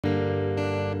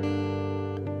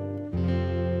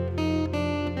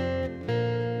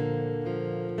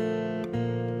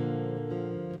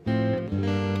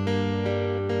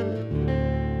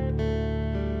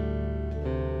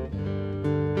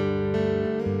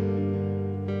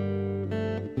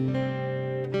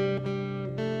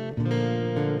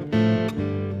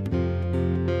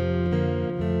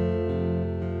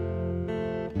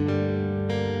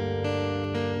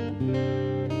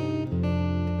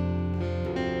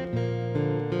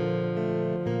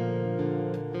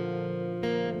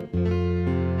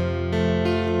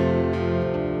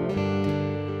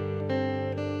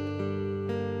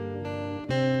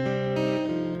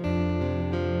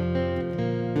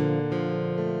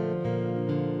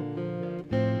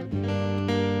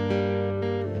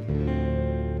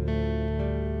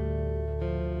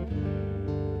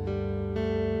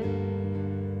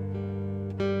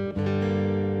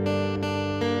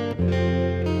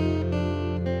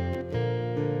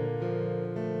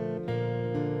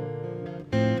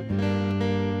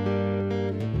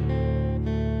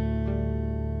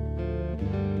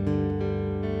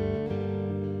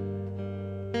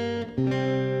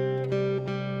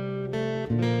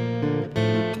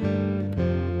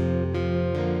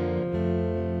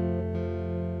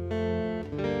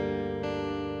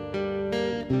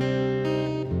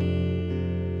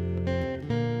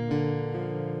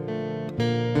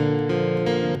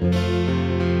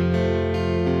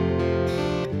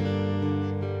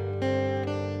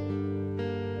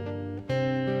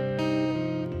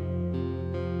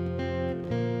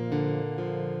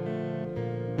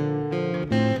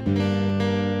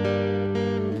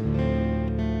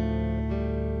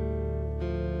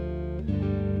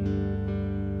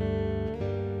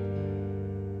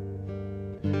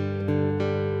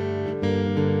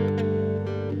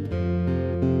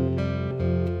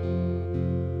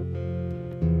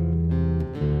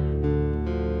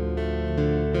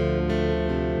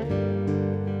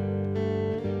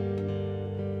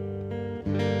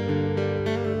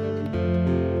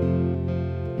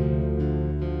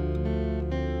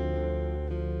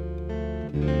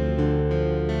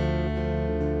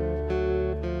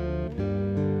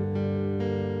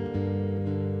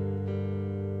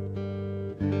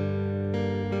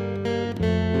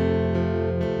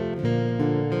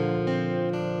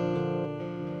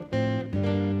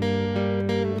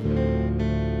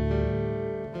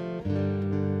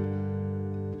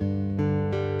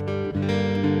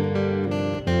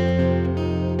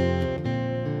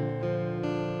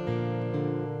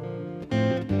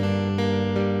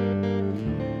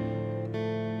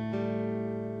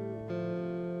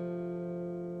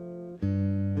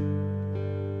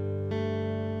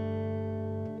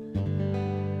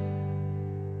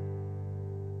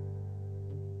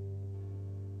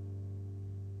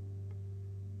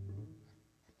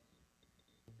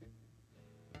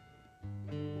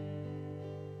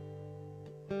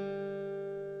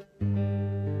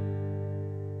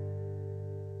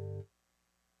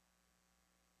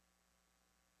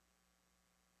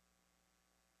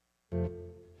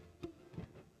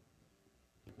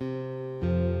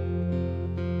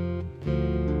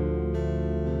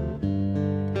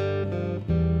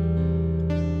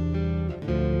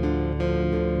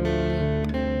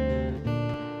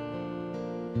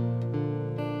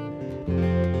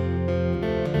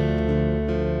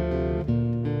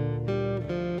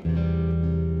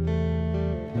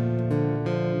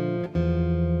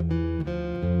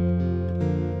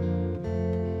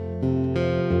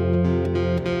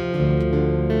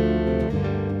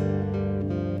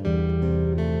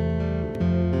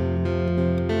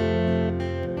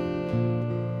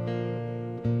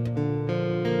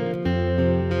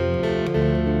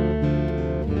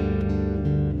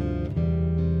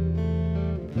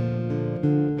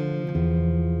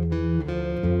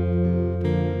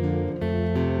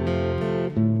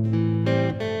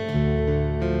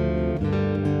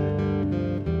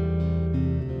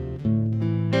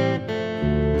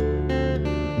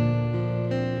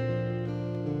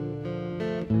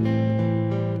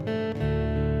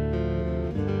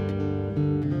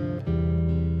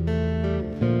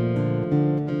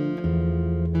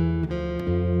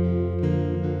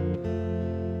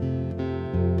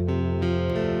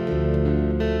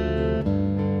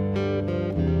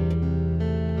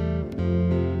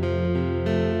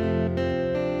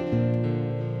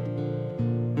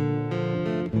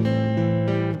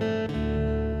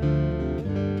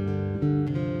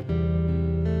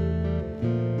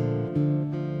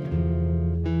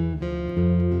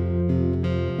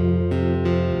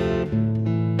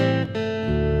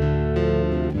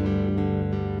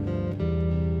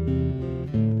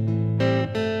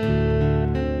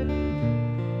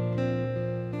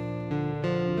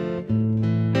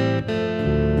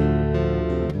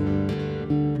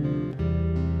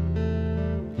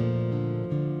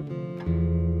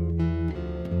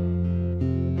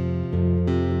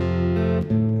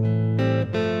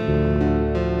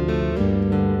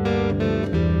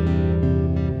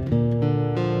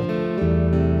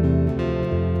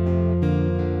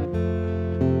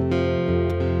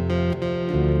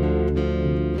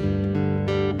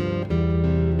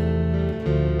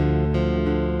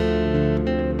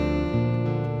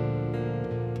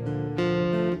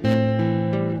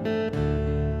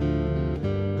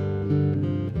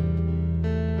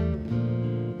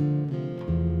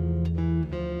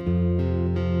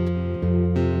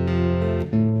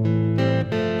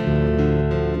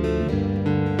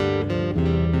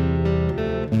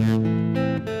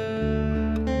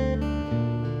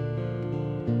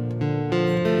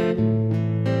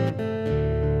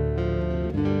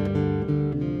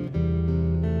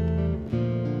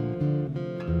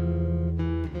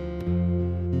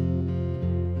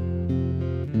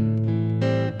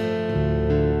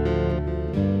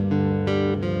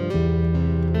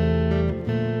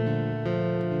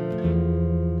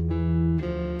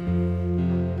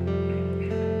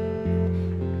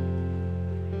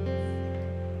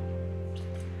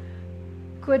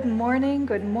Good morning,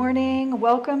 good morning.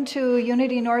 Welcome to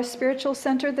Unity North Spiritual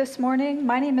Center this morning.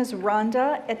 My name is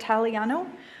Rhonda Italiano.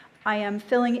 I am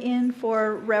filling in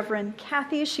for Reverend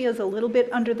Kathy. She is a little bit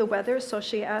under the weather, so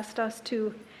she asked us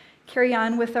to carry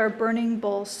on with our Burning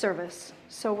Bull service.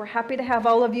 So we're happy to have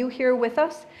all of you here with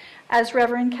us. As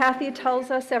Reverend Kathy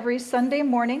tells us every Sunday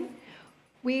morning,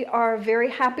 we are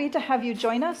very happy to have you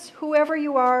join us. Whoever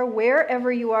you are, wherever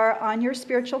you are on your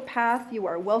spiritual path, you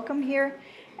are welcome here.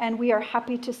 And we are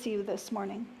happy to see you this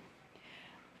morning.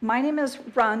 My name is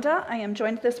Rhonda. I am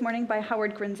joined this morning by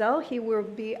Howard Grinzel. He will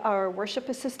be our worship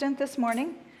assistant this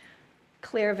morning.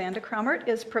 Claire Vandekramert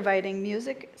is providing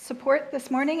music support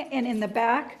this morning. And in the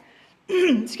back,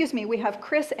 excuse me, we have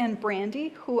Chris and Brandy,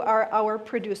 who are our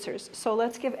producers. So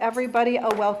let's give everybody a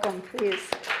welcome, please.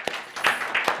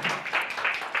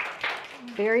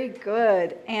 Very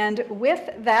good. And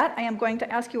with that, I am going to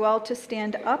ask you all to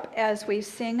stand up as we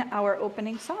sing our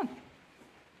opening song.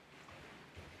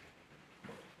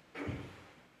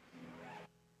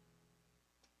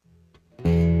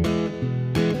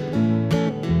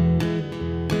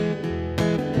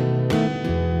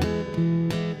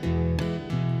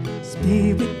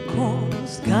 Spirit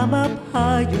calls, come up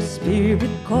higher,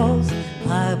 spirit calls,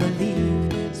 I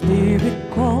believe.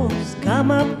 Spirit calls, come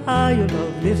up higher,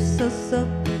 love lifts us up,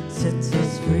 sets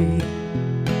us free.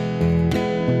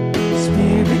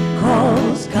 Spirit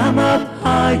calls, come up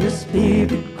higher,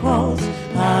 spirit calls,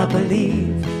 I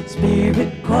believe.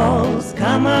 Spirit calls,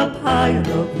 come up higher,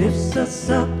 love lifts us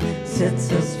up,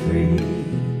 sets us free.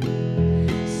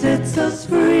 Sets us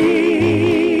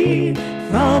free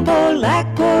from all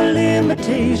lack or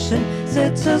limitation,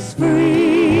 sets us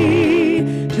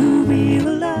free to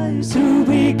realize who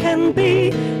we can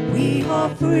be. We are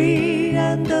free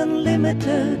and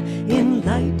unlimited in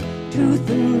light, truth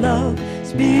and love.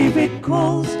 Spirit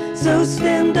calls, so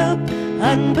stand up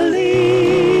and believe.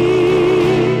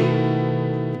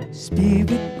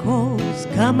 Spirit calls,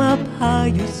 come up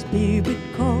higher, spirit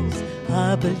calls,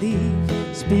 I believe.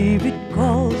 Spirit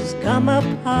calls, come up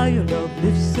higher, love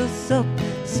lifts us up,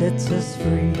 sets us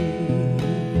free.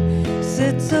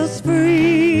 Sets us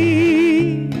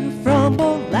free from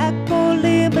all lack or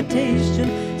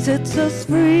limitation, sets us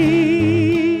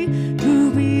free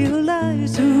to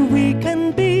realize who we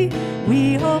can be.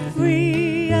 We are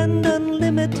free and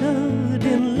unlimited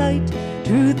in light,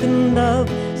 truth and love.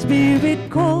 Spirit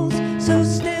calls, so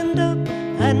stand up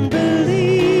and believe.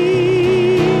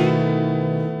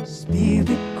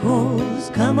 Spirit calls,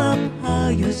 come up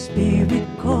higher. Spirit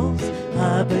calls,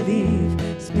 I believe.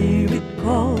 Spirit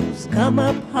calls, come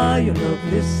up higher. Love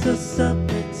lifts us up,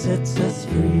 sets us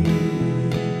free.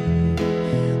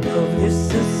 Love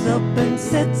lifts us up and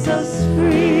sets us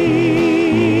free.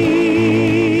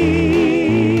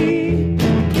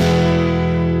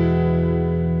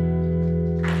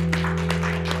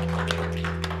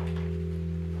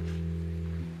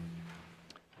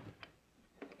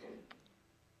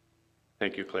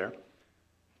 Thank you, Claire.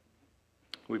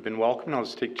 We've been welcomed. I'll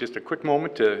just take just a quick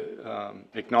moment to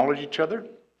acknowledge each other.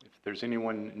 If there's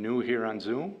anyone new here on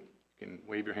Zoom, you can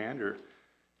wave your hand or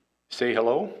say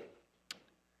hello.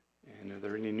 And are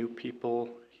there any new people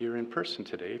here in person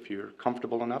today? If you're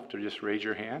comfortable enough to just raise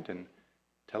your hand and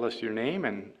tell us your name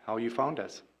and how you found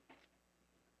us.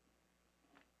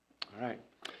 All right.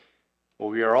 Well,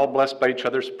 we are all blessed by each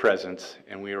other's presence,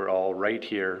 and we are all right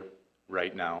here,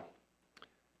 right now.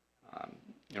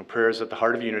 Prayer is at the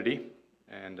heart of unity,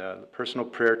 and the personal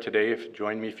prayer today,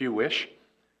 join me if you wish.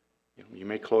 You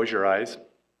may close your eyes.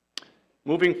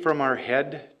 Moving from our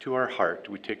head to our heart,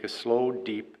 we take a slow,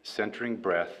 deep, centering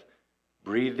breath,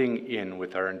 breathing in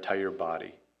with our entire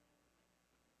body.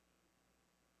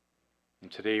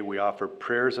 And today we offer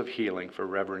prayers of healing for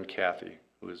Reverend Kathy,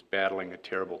 who is battling a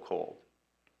terrible cold.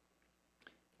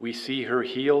 We see her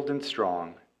healed and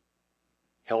strong,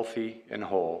 healthy and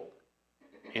whole,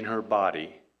 in her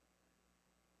body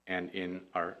and in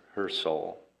her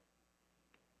soul.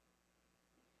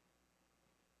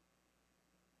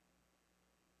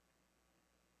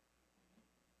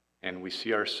 And we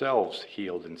see ourselves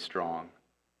healed and strong,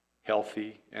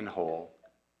 healthy and whole,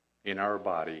 in our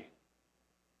body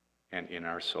and in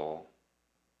our soul.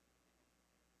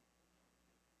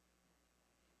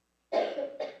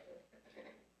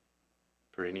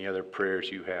 For any other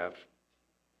prayers you have,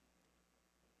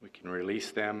 we can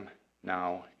release them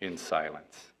now in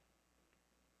silence.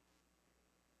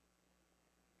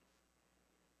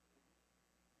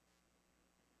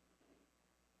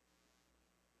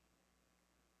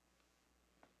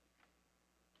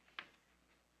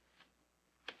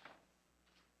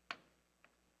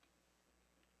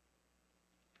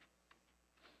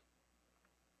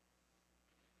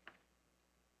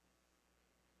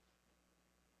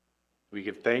 We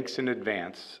give thanks in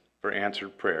advance for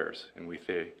answered prayers, and we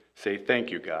say thank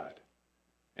you, God.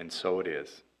 And so it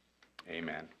is.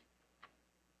 Amen.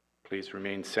 Please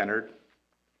remain centered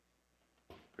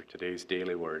for today's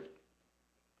daily word.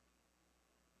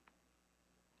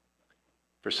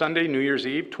 For Sunday, New Year's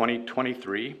Eve,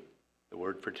 2023, the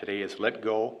word for today is let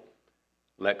go,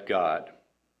 let God.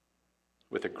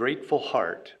 With a grateful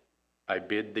heart, I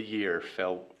bid the year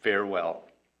farewell.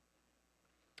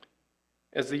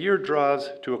 As the year draws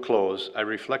to a close, I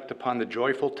reflect upon the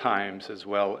joyful times as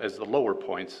well as the lower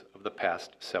points of the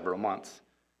past several months.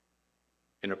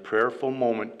 In a prayerful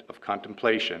moment of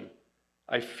contemplation,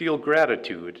 I feel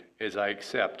gratitude as I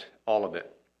accept all of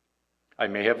it. I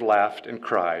may have laughed and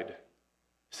cried,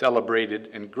 celebrated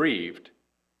and grieved,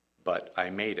 but I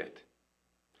made it.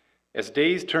 As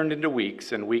days turned into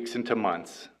weeks and weeks into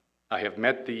months, I have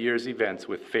met the year's events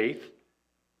with faith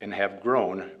and have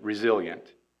grown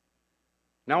resilient.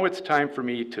 Now it's time for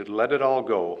me to let it all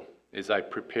go as I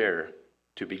prepare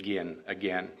to begin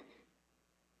again.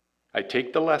 I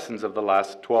take the lessons of the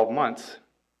last 12 months,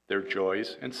 their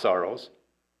joys and sorrows,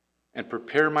 and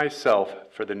prepare myself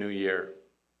for the new year.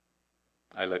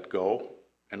 I let go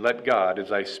and let God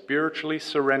as I spiritually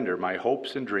surrender my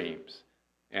hopes and dreams,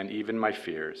 and even my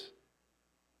fears.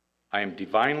 I am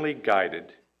divinely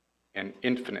guided and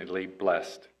infinitely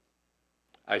blessed.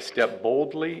 I step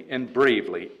boldly and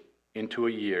bravely into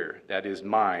a year that is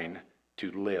mine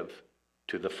to live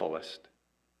to the fullest.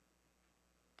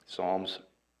 Psalms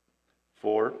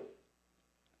 4.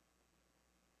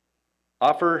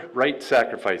 Offer right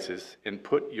sacrifices and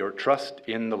put your trust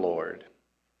in the Lord.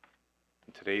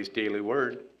 And today's daily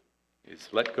word is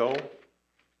let go,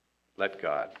 let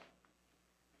God.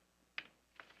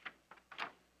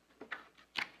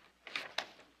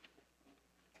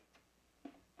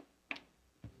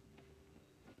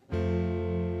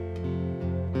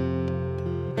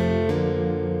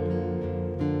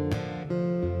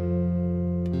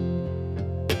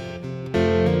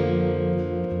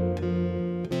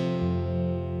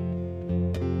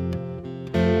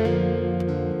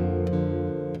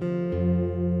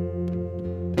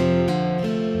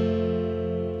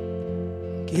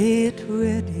 Get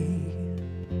ready,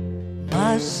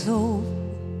 my soul.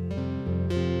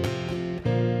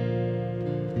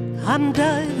 I'm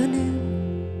diving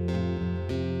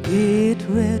in. Get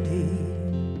ready,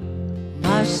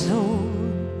 my soul.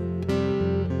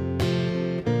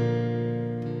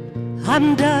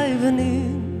 I'm diving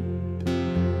in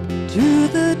to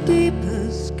the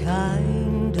deepest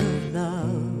kind of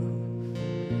love,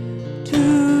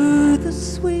 to the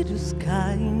sweetest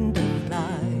kind of life.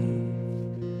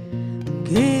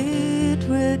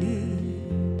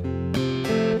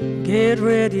 Get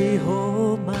ready,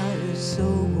 oh my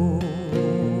soul.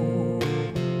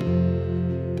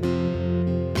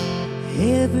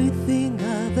 Everything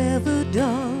I've ever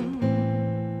done,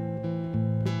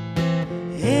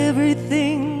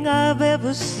 everything I've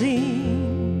ever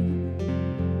seen,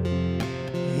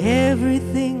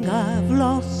 everything I've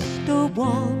lost or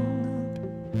won,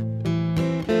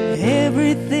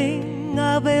 everything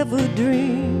I've ever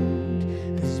dreamed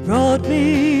has brought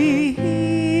me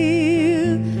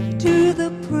here to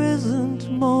the present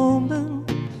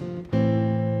moment,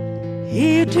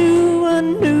 here to a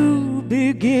new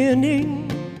beginning.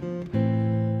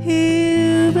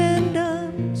 Here and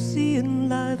I'm seeing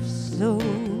life so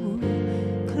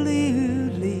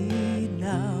clearly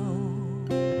now.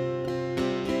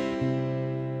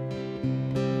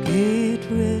 Get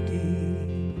ready,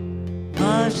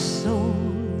 my soul.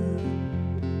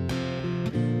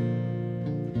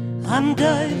 I'm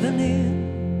diving in.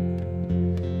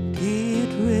 Get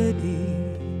ready,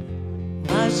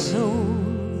 my soul.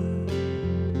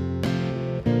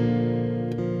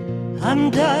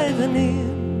 I'm diving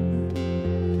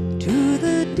in to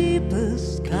the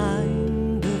deepest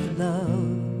kind of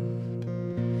love,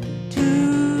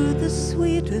 to the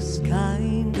sweetest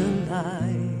kind of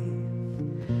life.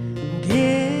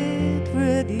 Get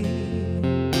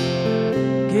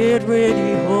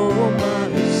ready, oh my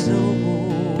soul.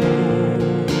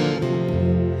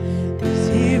 'Cause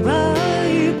here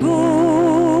I go,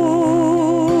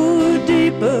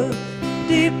 deeper,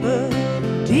 deeper,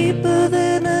 deeper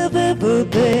than I've ever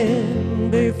been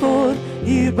before.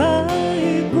 Here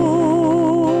I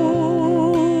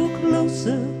go,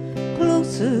 closer,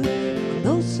 closer,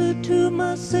 closer to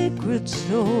my sacred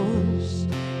source.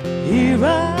 Here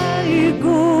I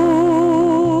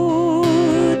go,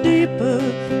 deeper,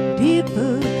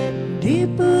 deeper,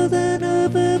 deeper than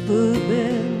I've ever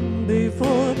been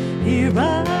before. Here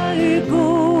I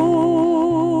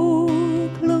go,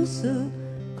 closer,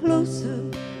 closer,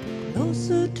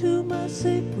 closer to my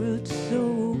sacred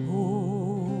soul.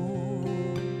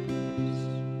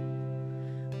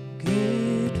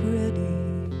 Get ready,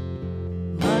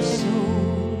 my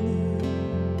soul.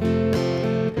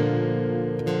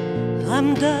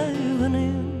 I'm diving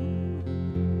in.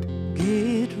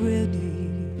 Get ready,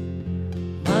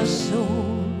 my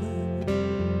soul.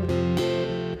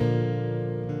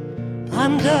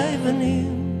 I'm diving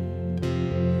in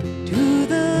to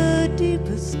the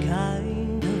deepest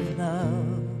kind of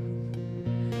love,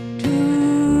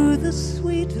 to the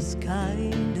sweetest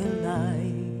kind of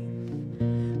life.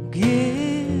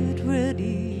 Get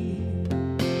ready,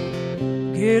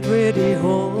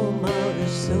 oh my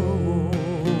soul.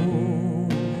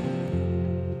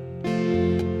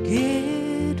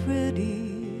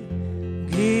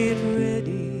 Get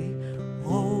ready,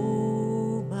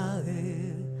 oh my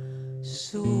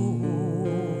soul.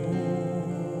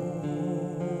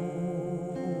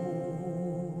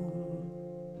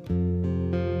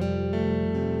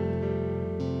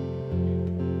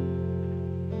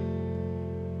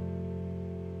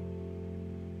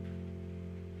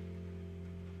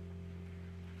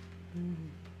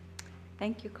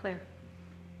 Thank you, Claire.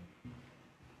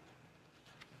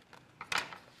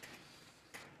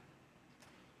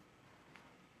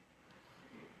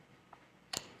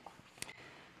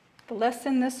 The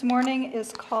lesson this morning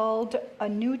is called A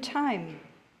New Time.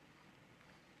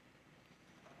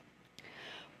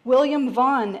 William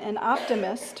Vaughan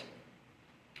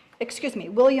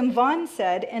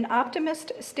said, an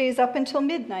optimist stays up until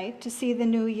midnight to see the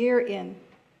new year in,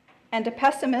 and a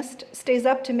pessimist stays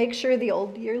up to make sure the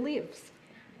old year leaves.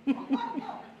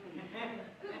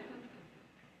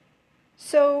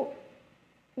 So,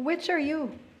 which are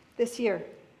you this year?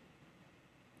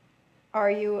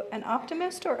 Are you an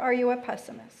optimist or are you a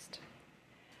pessimist?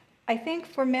 I think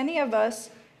for many of us,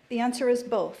 the answer is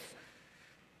both.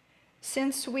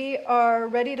 Since we are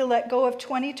ready to let go of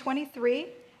 2023,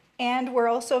 and we're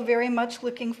also very much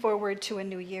looking forward to a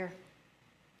new year.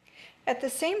 At the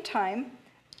same time,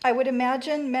 I would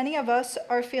imagine many of us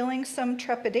are feeling some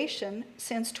trepidation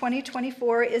since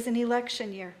 2024 is an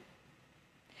election year.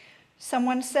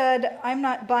 Someone said, I'm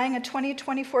not buying a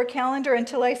 2024 calendar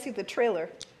until I see the trailer.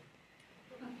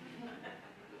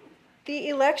 The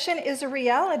election is a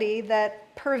reality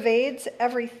that pervades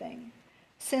everything,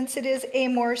 since it is a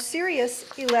more serious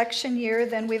election year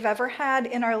than we've ever had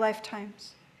in our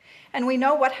lifetimes. And we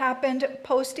know what happened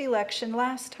post-election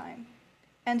last time.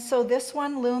 and so this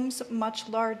one looms much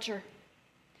larger.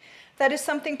 That is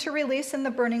something to release in the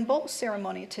burning bowl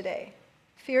ceremony today.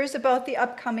 Fears about the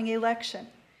upcoming election,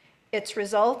 its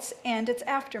results and its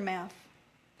aftermath.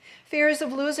 Fears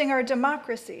of losing our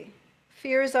democracy,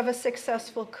 fears of a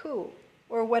successful coup,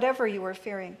 or whatever you are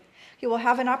fearing. You will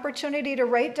have an opportunity to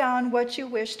write down what you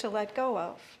wish to let go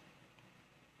of.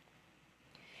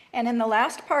 And in the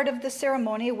last part of the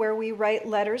ceremony, where we write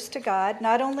letters to God,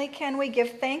 not only can we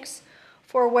give thanks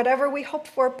for whatever we hope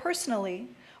for personally,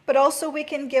 but also we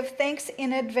can give thanks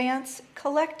in advance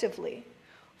collectively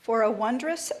for a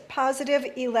wondrous, positive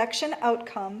election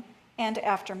outcome and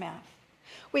aftermath.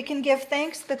 We can give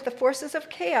thanks that the forces of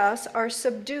chaos are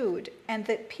subdued and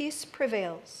that peace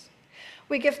prevails.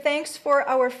 We give thanks for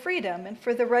our freedom and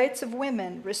for the rights of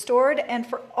women restored, and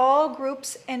for all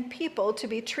groups and people to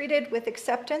be treated with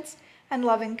acceptance and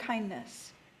loving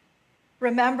kindness.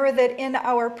 Remember that in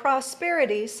our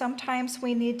prosperity, sometimes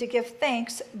we need to give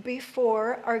thanks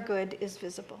before our good is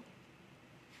visible.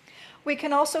 We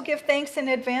can also give thanks in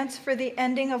advance for the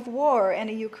ending of war and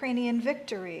a Ukrainian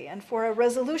victory, and for a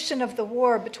resolution of the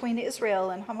war between Israel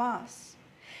and Hamas,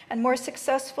 and more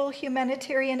successful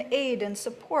humanitarian aid and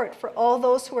support for all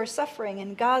those who are suffering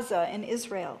in Gaza and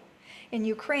Israel, in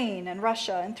Ukraine and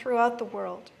Russia and throughout the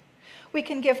world. We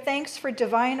can give thanks for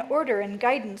divine order and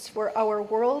guidance for our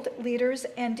world leaders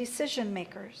and decision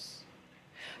makers.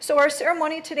 So our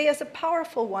ceremony today is a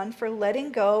powerful one for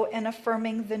letting go and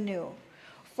affirming the new,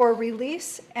 for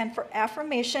release and for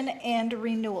affirmation and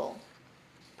renewal,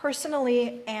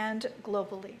 personally and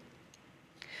globally.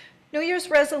 New Year's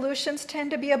resolutions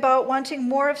tend to be about wanting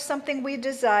more of something we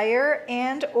desire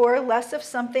and or less of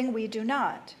something we do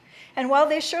not. And while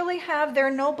they surely have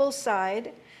their noble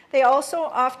side, they also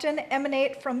often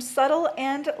emanate from subtle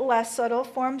and less subtle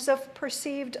forms of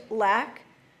perceived lack,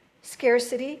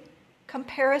 scarcity,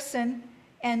 comparison,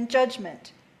 and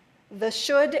judgment. The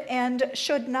should and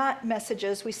should not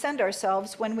messages we send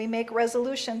ourselves when we make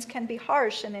resolutions can be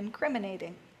harsh and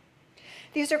incriminating.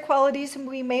 These are qualities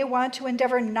we may want to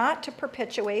endeavor not to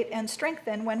perpetuate and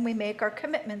strengthen when we make our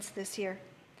commitments this year.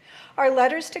 Our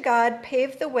letters to God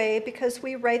pave the way because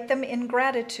we write them in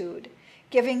gratitude,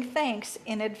 giving thanks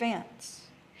in advance.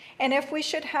 And if we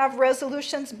should have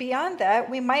resolutions beyond that,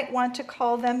 we might want to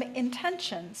call them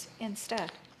intentions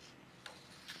instead.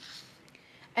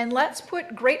 And let's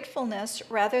put gratefulness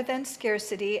rather than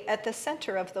scarcity at the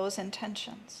center of those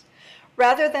intentions.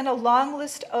 Rather than a long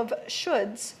list of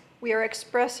shoulds, we are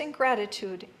expressing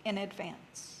gratitude in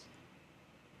advance.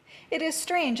 It is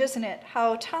strange, isn't it,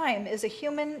 how time is a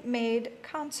human-made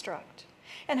construct,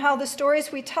 and how the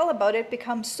stories we tell about it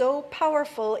become so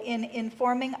powerful in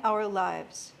informing our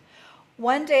lives.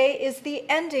 One day is the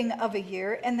ending of a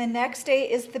year, and the next day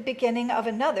is the beginning of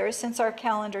another, since our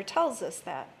calendar tells us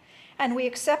that. And we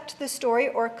accept the story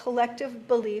or collective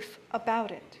belief about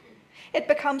it. It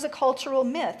becomes a cultural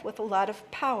myth with a lot of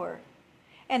power,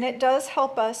 and it does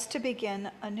help us to begin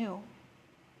anew.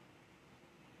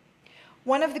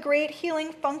 One of the great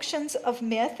healing functions of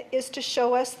myth is to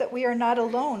show us that we are not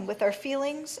alone with our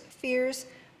feelings, fears,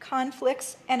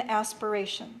 conflicts, and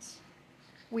aspirations.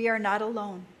 We are not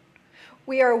alone.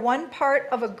 We are one part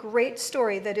of a great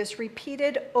story that is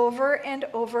repeated over and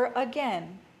over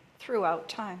again throughout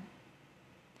time.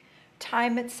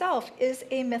 Time itself is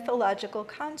a mythological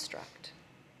construct.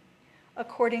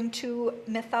 According to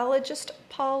mythologist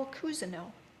Paul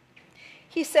Cousineau,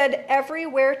 he said,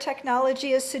 everywhere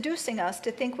technology is seducing us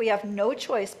to think we have no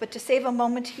choice but to save a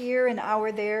moment here, an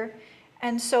hour there,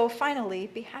 and so finally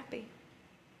be happy.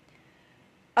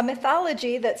 A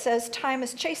mythology that says time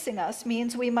is chasing us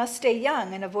means we must stay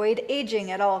young and avoid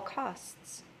aging at all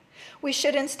costs. We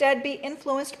should instead be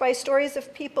influenced by stories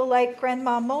of people like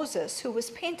Grandma Moses, who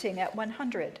was painting at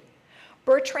 100,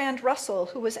 Bertrand Russell,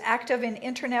 who was active in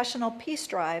international peace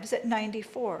drives at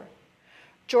 94,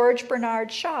 George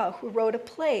Bernard Shaw, who wrote a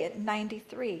play at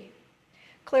 93,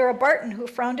 Clara Barton, who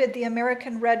founded the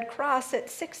American Red Cross at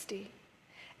 60,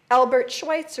 Albert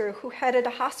Schweitzer, who headed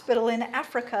a hospital in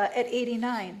Africa at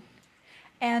 89,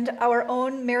 and our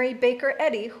own Mary Baker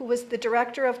Eddy, who was the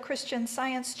director of Christian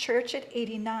Science Church at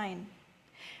 89.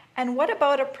 And what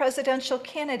about a presidential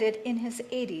candidate in his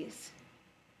 80s?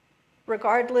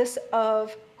 Regardless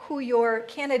of who your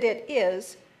candidate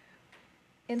is,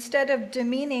 instead of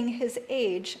demeaning his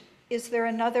age, is there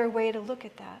another way to look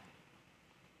at that?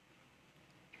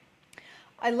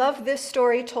 I love this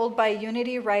story told by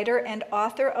Unity writer and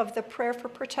author of The Prayer for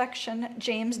Protection,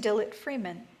 James Dillett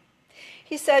Freeman.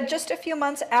 He said, just a few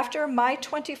months after my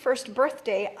 21st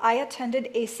birthday, I attended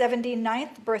a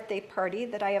 79th birthday party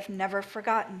that I have never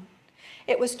forgotten.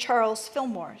 It was Charles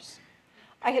Fillmore's.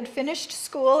 I had finished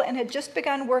school and had just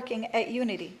begun working at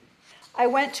Unity. I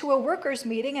went to a workers'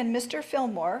 meeting and Mr.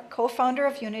 Fillmore, co-founder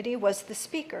of Unity, was the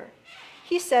speaker.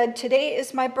 He said, "Today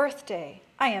is my birthday.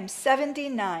 I am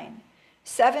 79.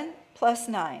 7 plus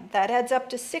 9. That adds up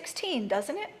to 16,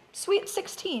 doesn't it? Sweet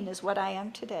 16 is what I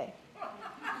am today."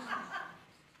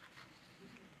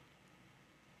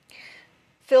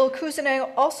 Phil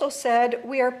Cousinet also said,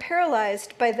 "We are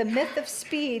paralyzed by the myth of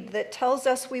speed that tells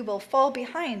us we will fall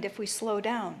behind if we slow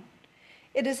down.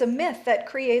 It is a myth that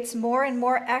creates more and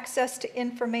more access to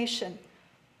information,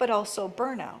 but also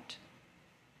burnout.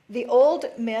 The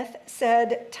old myth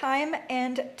said time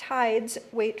and tides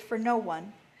wait for no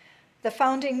one. The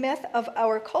founding myth of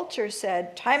our culture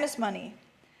said time is money.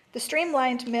 The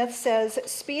streamlined myth says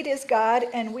speed is God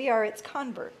and we are its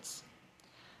converts.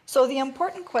 So the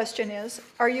important question is,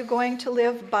 are you going to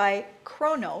live by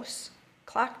chronos,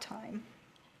 clock time,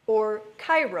 or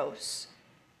kairos,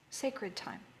 sacred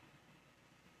time?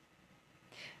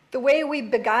 The way we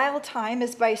beguile time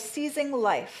is by seizing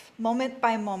life, moment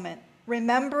by moment,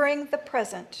 remembering the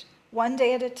present, one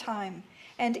day at a time,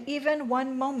 and even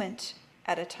one moment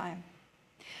at a time.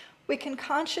 We can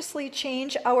consciously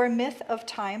change our myth of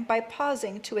time by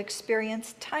pausing to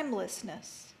experience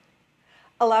timelessness,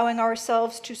 allowing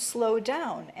ourselves to slow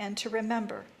down and to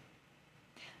remember.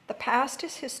 The past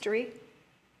is history,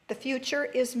 the future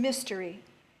is mystery,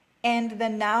 and the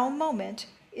now moment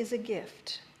is a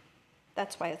gift.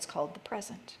 That's why it's called the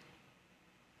present.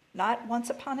 Not once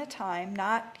upon a time,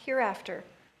 not hereafter,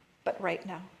 but right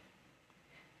now.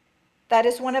 That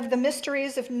is one of the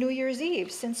mysteries of New Year's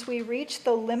Eve, since we reach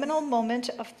the liminal moment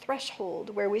of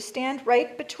threshold, where we stand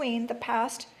right between the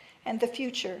past and the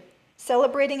future,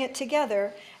 celebrating it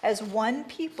together as one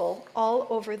people all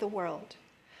over the world.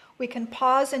 We can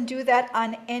pause and do that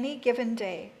on any given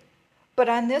day, but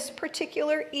on this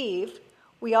particular eve,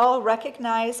 we all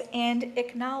recognize and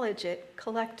acknowledge it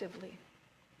collectively.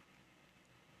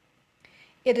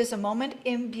 It is a moment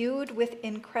imbued with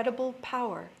incredible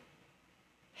power.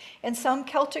 In some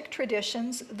Celtic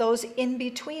traditions, those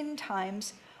in-between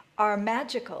times are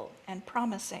magical and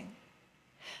promising.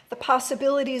 The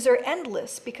possibilities are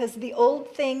endless because the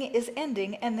old thing is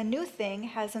ending and the new thing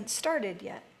hasn't started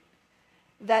yet.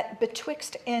 That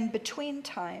betwixt and between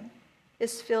time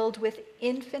is filled with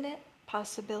infinite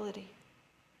possibility.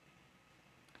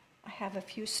 I have a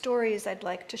few stories I'd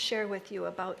like to share with you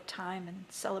about time and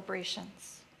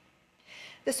celebrations.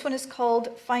 This one is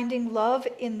called Finding Love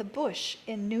in the Bush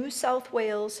in New South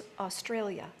Wales,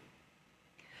 Australia.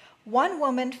 One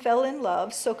woman fell in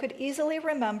love so could easily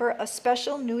remember a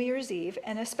special New Year's Eve,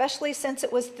 and especially since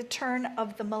it was the turn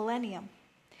of the millennium.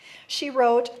 She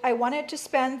wrote, "I wanted to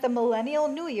spend the millennial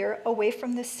New Year away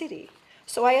from the city,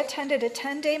 so I attended a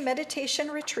 10-day meditation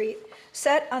retreat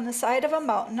set on the side of a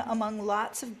mountain among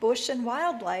lots of bush and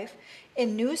wildlife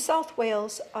in New South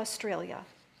Wales, Australia.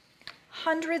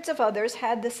 Hundreds of others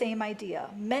had the same idea,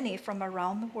 many from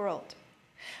around the world.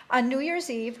 On New Year's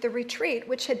Eve, the retreat,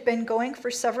 which had been going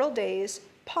for several days,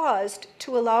 paused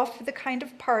to allow for the kind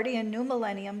of party a new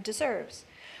millennium deserves,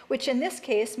 which in this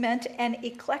case meant an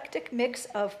eclectic mix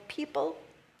of people,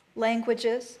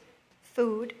 languages,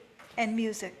 food, and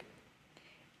music.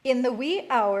 In the wee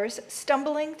hours,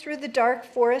 stumbling through the dark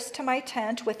forest to my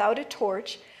tent without a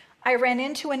torch, I ran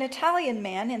into an Italian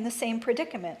man in the same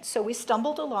predicament, so we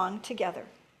stumbled along together.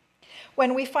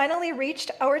 When we finally reached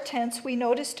our tents, we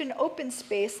noticed an open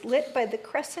space lit by the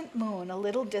crescent moon a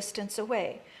little distance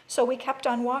away, so we kept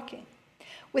on walking.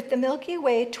 With the Milky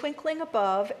Way twinkling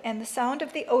above and the sound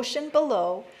of the ocean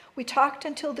below, we talked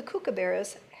until the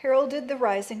kookaburras heralded the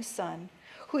rising sun,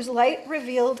 whose light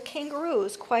revealed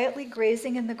kangaroos quietly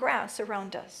grazing in the grass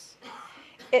around us.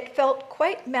 It felt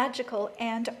quite magical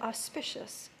and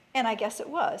auspicious. And I guess it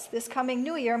was. This coming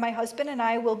New Year, my husband and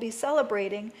I will be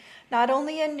celebrating not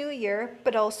only a new year,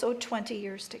 but also 20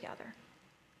 years together."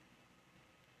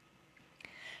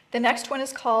 The next one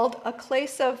is called A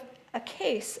Case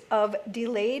of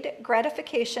Delayed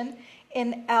Gratification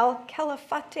in El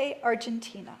Calafate,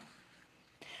 Argentina.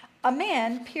 A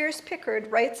man, Piers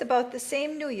Pickard, writes about the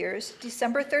same New Year's,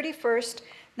 December 31st,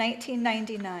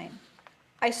 1999.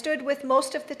 "I stood with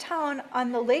most of the town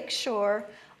on the lake shore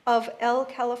of El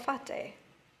Calafate,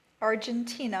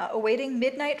 Argentina, awaiting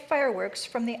midnight fireworks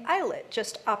from the islet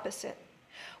just opposite.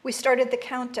 We started the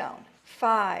countdown.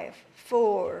 5,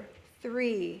 4,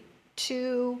 3,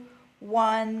 2,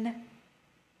 1,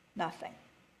 nothing.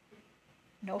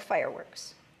 No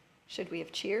fireworks. Should we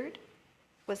have cheered?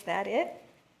 Was that it?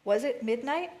 Was it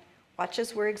midnight?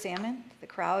 Watches were examined. The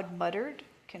crowd muttered,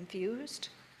 confused.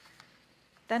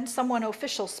 Then someone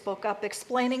official spoke up,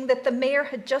 explaining that the mayor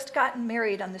had just gotten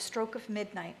married on the stroke of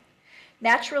midnight.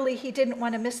 Naturally, he didn't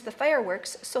want to miss the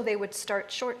fireworks, so they would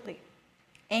start shortly.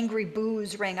 Angry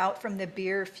boos rang out from the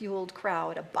beer-fueled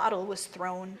crowd. A bottle was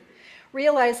thrown.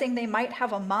 Realizing they might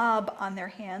have a mob on their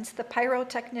hands, the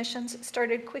pyrotechnicians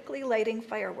started quickly lighting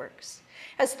fireworks.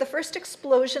 As the first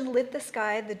explosion lit the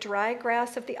sky, the dry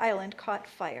grass of the island caught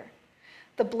fire.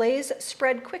 The blaze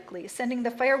spread quickly, sending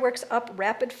the fireworks up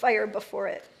rapid fire before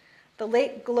it. The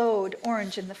lake glowed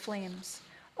orange in the flames.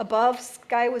 Above,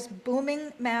 sky was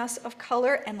booming mass of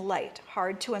color and light,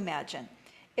 hard to imagine.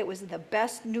 It was the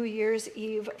best New Year's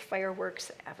Eve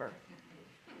fireworks ever.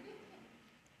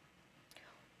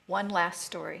 One last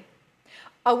story.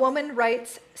 A woman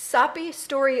writes, "Soppy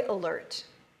story alert.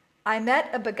 I met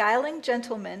a beguiling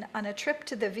gentleman on a trip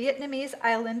to the Vietnamese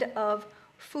island of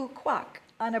Phu Quoc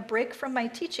on a break from my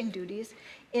teaching duties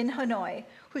in Hanoi,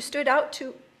 who stood out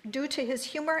due to his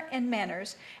humor and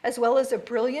manners, as well as a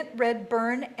brilliant red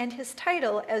burn and his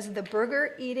title as the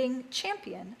burger-eating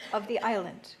champion of the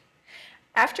island.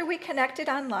 After we connected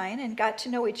online and got to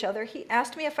know each other, he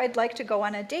asked me if I'd like to go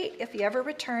on a date if he ever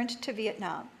returned to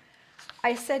Vietnam.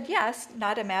 I said yes,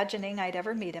 not imagining I'd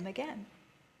ever meet him again.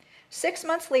 6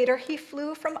 months later, he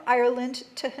flew from Ireland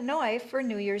to Hanoi for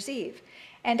New Year's Eve,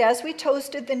 and as we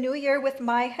toasted the new year with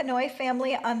my Hanoi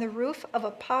family on the roof of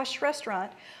a posh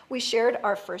restaurant, we shared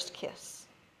our first kiss.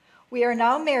 We are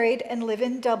now married and live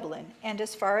in Dublin, and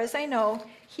as far as I know,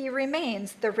 he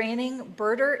remains the reigning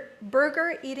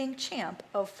burger-eating champ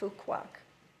of Phu Quoc."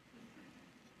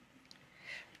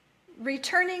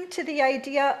 Returning to the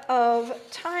idea of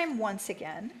time once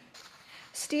again,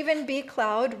 Stephen B.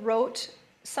 Cloud wrote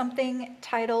something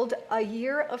titled "A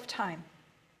Year of Time."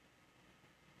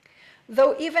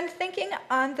 Though even thinking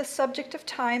on the subject of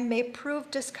time may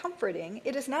prove discomforting,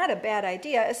 it is not a bad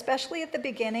idea, especially at the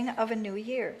beginning of a new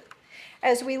year.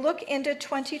 As we look into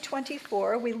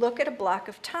 2024, we look at a block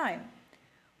of time.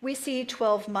 We see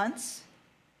 12 months,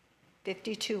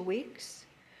 52 weeks,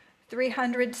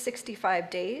 365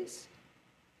 days,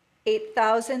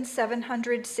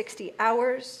 8,760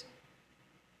 hours,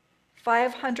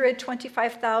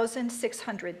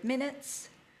 525,600 minutes,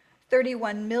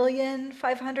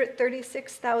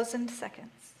 31,536,000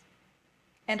 seconds.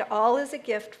 And all is a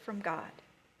gift from God.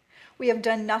 We have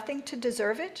done nothing to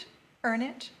deserve it, earn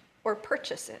it, or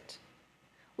purchase it.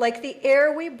 Like the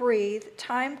air we breathe,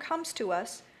 time comes to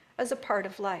us as a part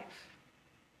of life.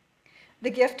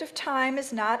 The gift of time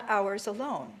is not ours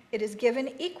alone. It is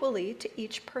given equally to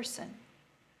each person,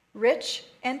 rich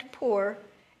and poor,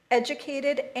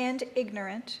 educated and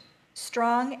ignorant,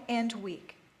 strong and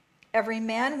weak. Every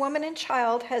man, woman, and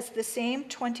child has the same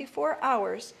 24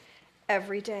 hours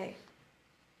every day.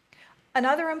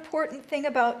 Another important thing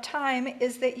about time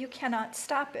is that you cannot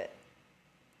stop it.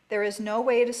 There is no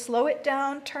way to slow it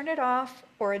down, turn it off,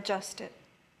 or adjust it.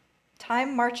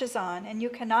 Time marches on, and you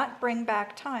cannot bring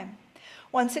back time.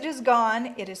 Once it is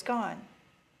gone, it is gone.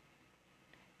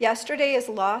 Yesterday is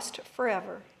lost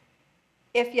forever.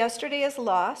 If yesterday is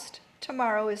lost,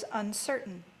 tomorrow is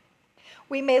uncertain.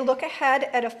 We may look ahead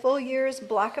at a full year's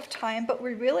block of time, but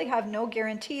we really have no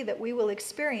guarantee that we will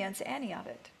experience any of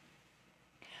it.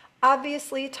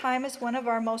 Obviously, time is one of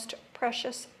our most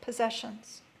precious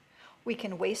possessions. We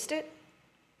can waste it,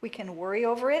 we can worry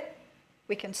over it,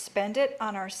 we can spend it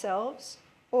on ourselves,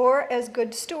 or as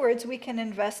good stewards, we can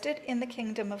invest it in the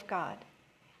kingdom of God.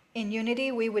 In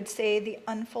unity, we would say the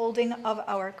unfolding of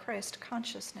our Christ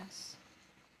consciousness.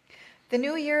 The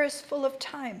new year is full of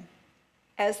time.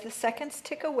 As the seconds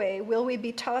tick away, will we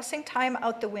be tossing time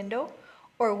out the window,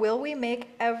 or will we make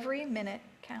every minute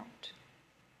count?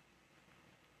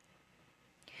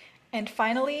 And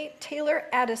finally, Taylor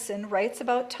Addison writes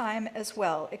about time as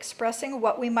well, expressing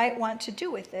what we might want to do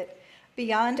with it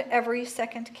beyond every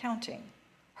second counting.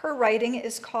 Her writing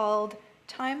is called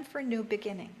Time for New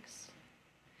Beginnings.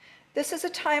 This is a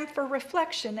time for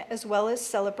reflection as well as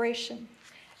celebration.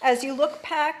 As you look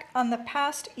back on the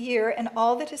past year and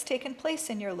all that has taken place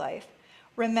in your life,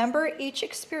 remember each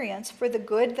experience for the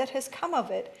good that has come of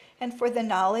it and for the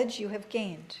knowledge you have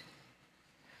gained.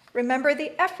 Remember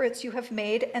the efforts you have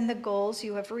made and the goals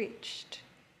you have reached.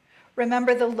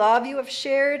 Remember the love you have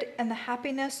shared and the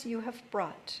happiness you have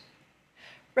brought.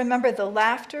 Remember the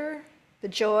laughter, the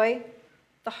joy,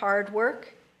 the hard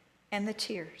work, and the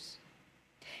tears.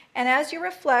 And as you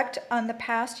reflect on the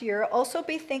past year, also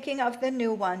be thinking of the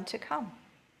new one to come.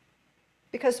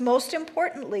 Because most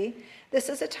importantly, this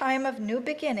is a time of new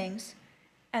beginnings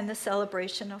and the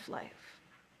celebration of life.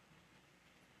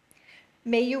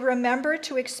 May you remember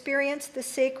to experience the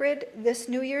sacred this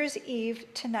New Year's Eve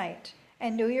tonight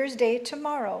and New Year's Day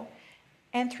tomorrow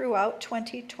and throughout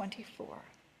 2024.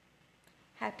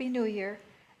 Happy New Year,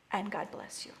 and God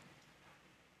bless you.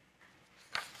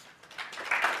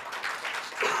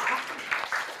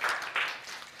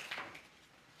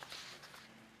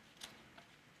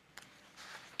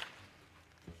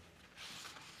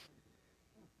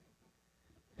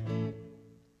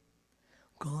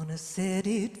 Gonna set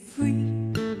it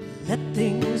free, let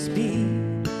things be,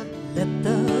 let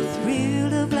the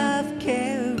thrill of life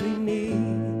carry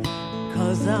me,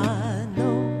 'cause I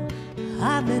know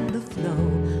I'm in the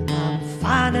flow, I'm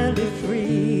finally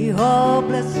free, oh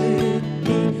blessed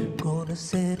be. Gonna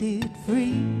set it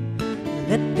free,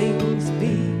 let things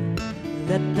be,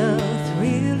 let the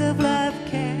thrill of life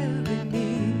carry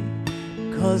me,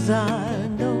 'cause I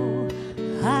know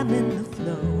I'm in the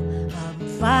flow, I'm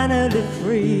finally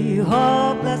free,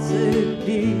 oh blessed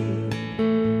be.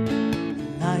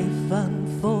 Life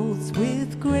unfolds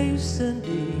with grace and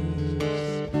ease,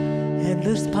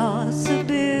 endless possibilities,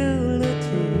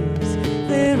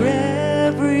 they're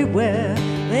everywhere,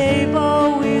 they've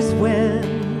always when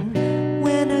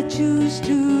I choose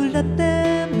to let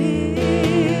them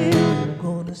in.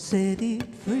 Gonna set it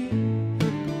free,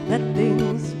 let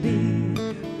things be,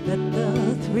 let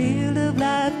the thrill of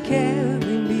life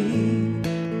carry me,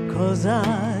 'cause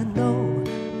I know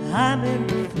I'm in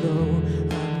the flow,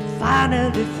 I'm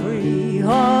finally free,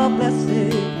 oh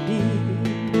blessed be.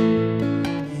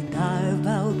 And I've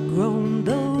outgrown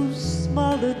those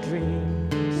smaller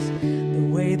dreams, the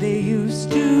way they used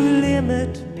to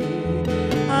limit me.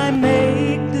 I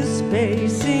make the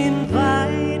space,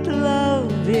 invite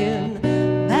love in,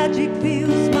 magic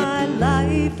fills my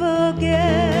life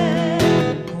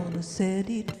again. Gonna set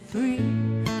it free,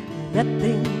 let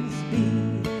things be,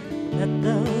 let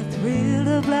the thrill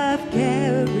of life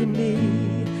carry me,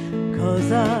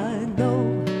 'cause I know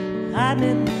I'm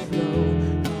in the flow,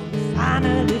 I'm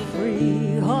finally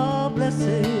free, oh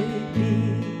blessed be.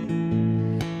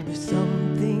 There's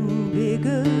something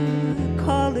bigger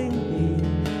calling me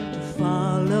to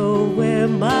follow where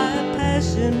my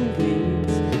passion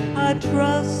leads. I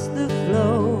trust the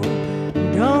flow,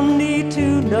 don't need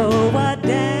to know, I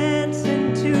dance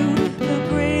into the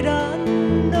great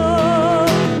unknown.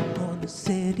 Gonna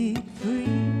set it free,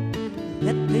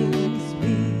 let things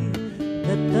be,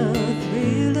 let the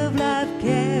thrill of life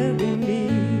carry me.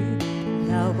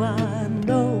 Now I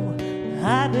know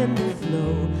I'm in the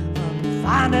flow, I'm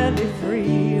finally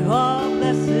free, oh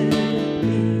blessed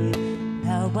be.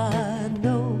 Now I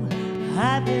know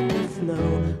I'm in the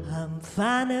flow, I'm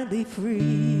finally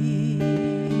free,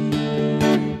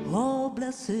 oh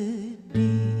blessed be.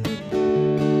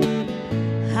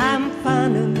 I'm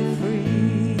finally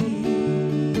free,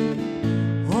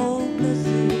 oh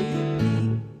blessed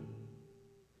be.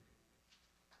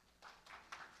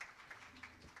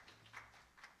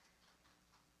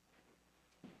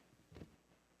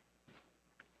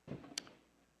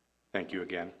 Thank you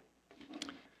again.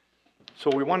 So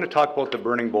we want to talk about the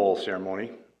burning bowl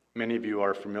ceremony. Many of you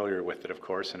are familiar with it, of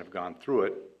course, and have gone through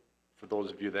it. For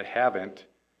those of you that haven't,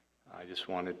 I just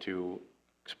wanted to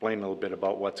explain a little bit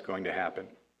about what's going to happen.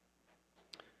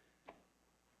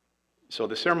 So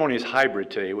the ceremony is hybrid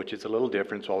today, which is a little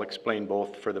different, so I'll explain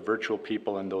both for the virtual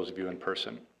people and those of you in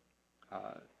person.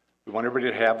 We want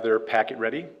everybody to have their packet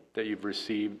ready that you've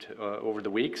received over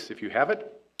the weeks, if you have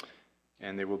it.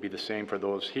 And they will be the same for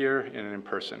those here and in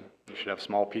person. You should have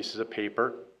small pieces of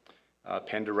paper, a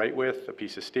pen to write with, a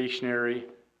piece of stationery,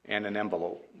 and an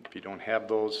envelope. If you don't have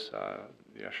those,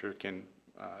 the usher can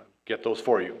get those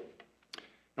for you.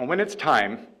 And when it's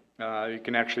time, you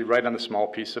can actually write on the small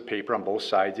piece of paper on both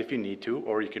sides if you need to,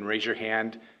 or you can raise your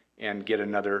hand and get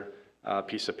another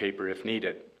piece of paper if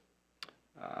needed.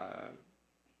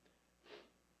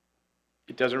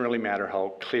 It doesn't really matter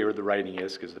how clear the writing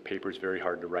is, because the paper is very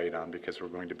hard to write on, because we're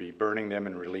going to be burning them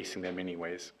and releasing them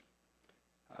anyways.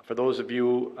 For those of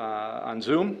you on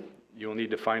Zoom, you'll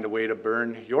need to find a way to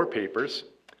burn your papers.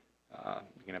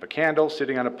 You can have a candle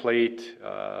sitting on a plate,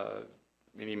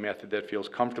 any method that feels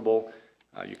comfortable.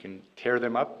 You can tear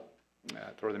them up,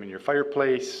 throw them in your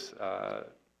fireplace,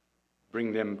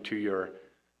 bring them to your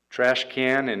trash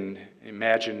can and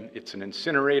imagine it's an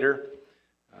incinerator,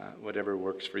 whatever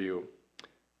works for you.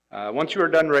 Once you are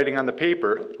done writing on the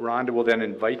paper, Rhonda will then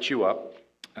invite you up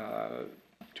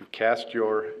to cast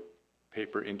your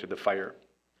paper into the fire.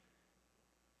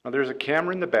 Now there's a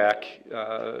camera in the back,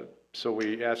 so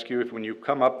we ask you, if when you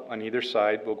come up on either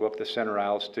side, we'll go up the center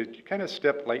aisles, to kind of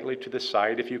step lightly to the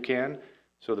side if you can,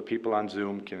 so the people on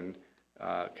Zoom can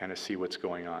kind of see what's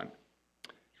going on.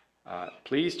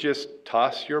 Please just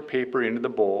toss your paper into the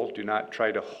bowl. Do not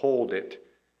try to hold it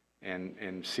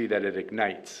and see that it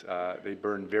ignites. They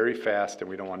burn very fast, and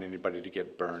we don't want anybody to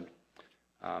get burned.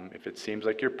 If it seems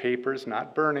like your paper is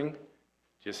not burning,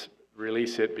 just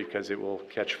release it because it will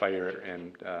catch fire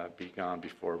and be gone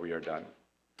before we are done.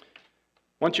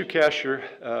 Once you cast your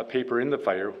paper in the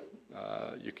fire,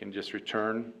 you can just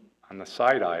return on the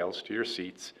side aisles to your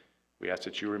seats. We ask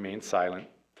that you remain silent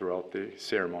throughout the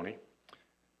ceremony.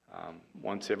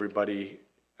 Once everybody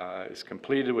is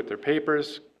completed with their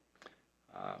papers,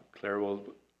 Claire will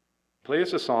play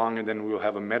us a song, and then we will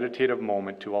have a meditative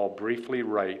moment to all briefly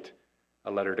write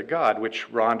a letter to God, which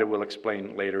Rhonda will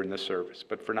explain later in the service.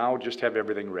 But for now, just have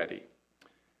everything ready.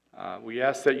 We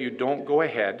ask that you don't go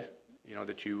ahead,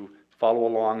 that you follow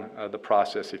along the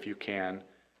process if you can.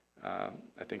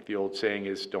 I think the old saying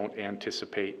is, don't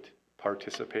anticipate,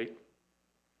 participate.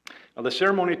 Now, the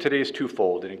ceremony today is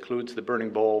twofold. It includes the burning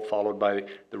bowl, followed by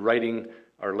the writing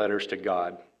our letters to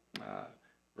God.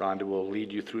 Rhonda will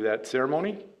lead you through that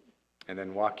ceremony and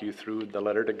then walk you through the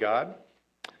letter to God.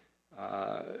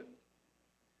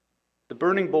 The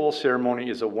burning bowl ceremony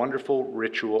is a wonderful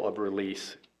ritual of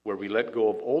release where we let go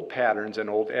of old patterns and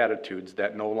old attitudes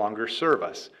that no longer serve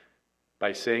us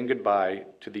by saying goodbye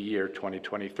to the year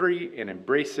 2023 and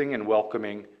embracing and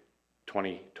welcoming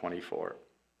 2024.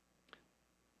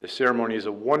 The ceremony is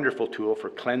a wonderful tool for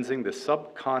cleansing the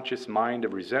subconscious mind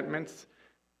of resentments,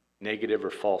 negative or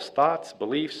false thoughts,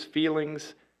 beliefs,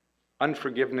 feelings,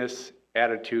 unforgiveness,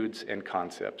 attitudes, and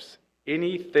concepts.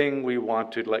 Anything we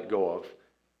want to let go of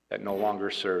that no longer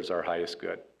serves our highest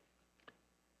good.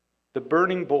 The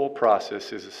burning bowl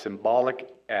process is a symbolic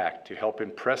act to help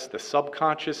impress the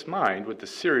subconscious mind with the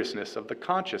seriousness of the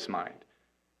conscious mind.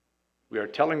 We are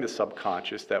telling the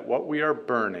subconscious that what we are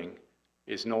burning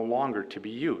is no longer to be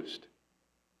used.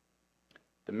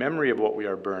 The memory of what we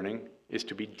are burning is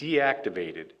to be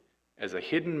deactivated as a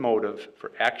hidden motive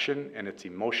for action, and its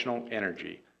emotional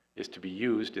energy is to be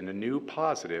used in a new,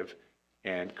 positive,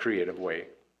 and creative way.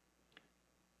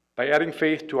 By adding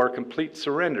faith to our complete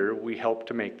surrender, we help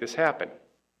to make this happen.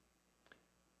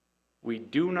 We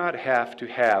do not have to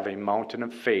have a mountain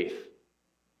of faith.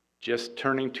 Just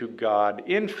turning to God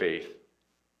in faith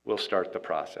will start the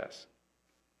process.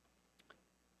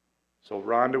 So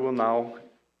Rhonda will now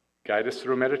guide us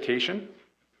through a meditation,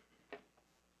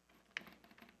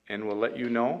 and we'll let you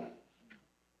know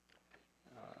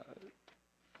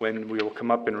when we will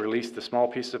come up and release the small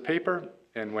piece of paper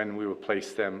and when we will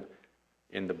place them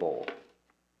in the bowl.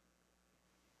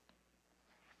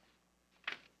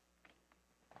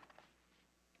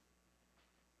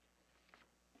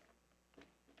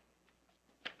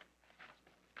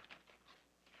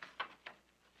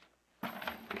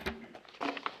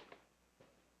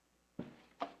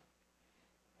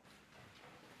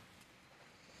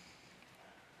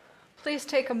 Please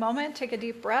take a moment, take a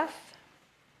deep breath,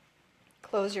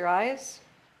 close your eyes.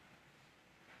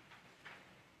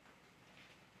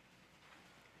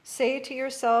 Say to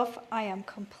yourself, I am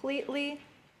completely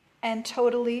and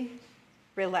totally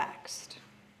relaxed.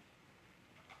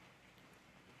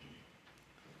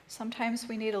 Sometimes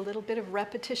we need a little bit of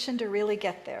repetition to really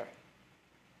get there.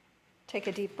 Take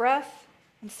a deep breath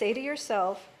and say to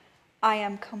yourself, I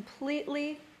am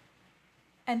completely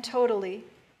and totally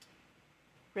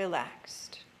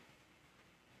relaxed.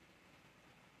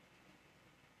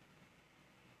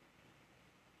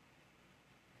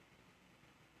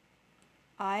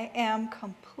 I am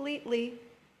completely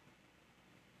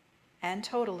and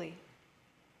totally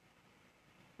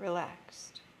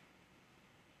relaxed.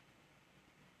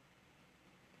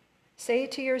 Say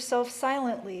to yourself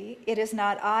silently, it is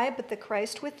not I, but the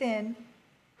Christ within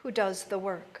who does the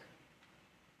work.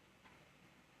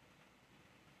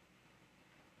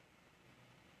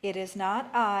 It is not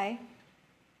I,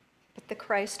 but the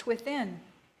Christ within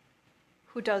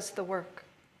who does the work.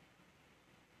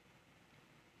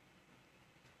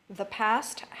 The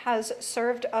past has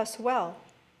served us well.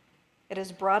 It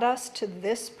has brought us to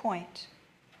this point.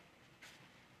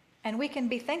 And we can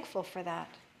be thankful for that.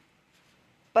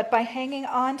 But by hanging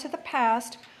on to the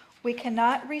past, we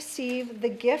cannot receive the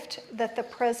gift that the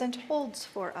present holds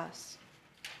for us.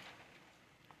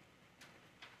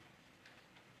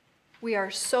 We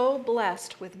are so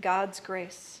blessed with God's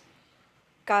grace,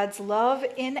 God's love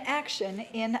in action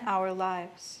in our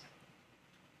lives.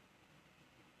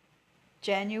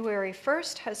 January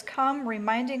 1st has come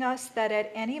reminding us that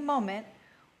at any moment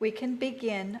we can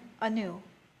begin anew.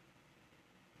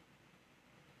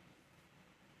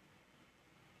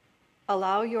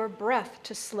 Allow your breath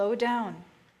to slow down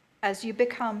as you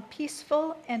become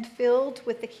peaceful and filled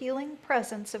with the healing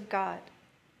presence of God.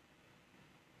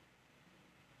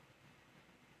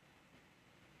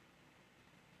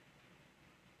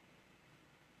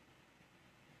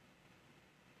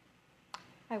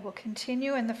 I will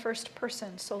continue in the first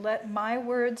person, so let my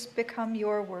words become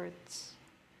your words.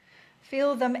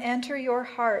 Feel them enter your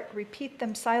heart, repeat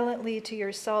them silently to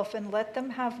yourself, and let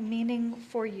them have meaning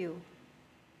for you.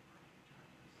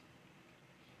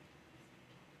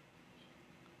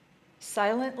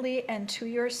 Silently and to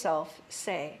yourself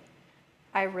say,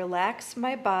 I relax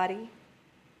my body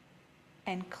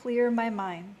and clear my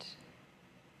mind.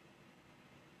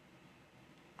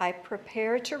 I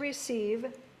prepare to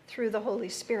receive through the Holy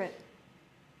Spirit.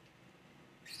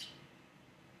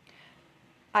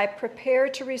 I prepare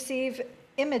to receive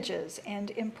images and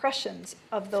impressions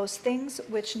of those things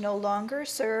which no longer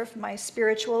serve my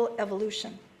spiritual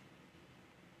evolution.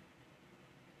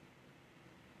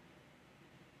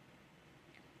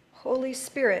 Holy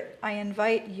Spirit, I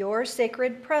invite your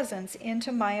sacred presence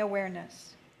into my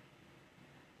awareness.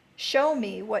 Show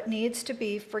me what needs to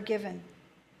be forgiven.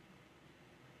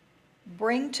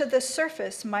 Bring to the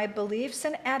surface my beliefs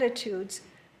and attitudes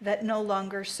that no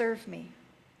longer serve me.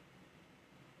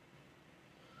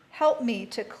 Help me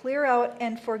to clear out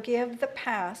and forgive the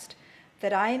past,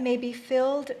 that I may be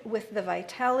filled with the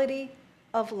vitality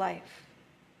of life.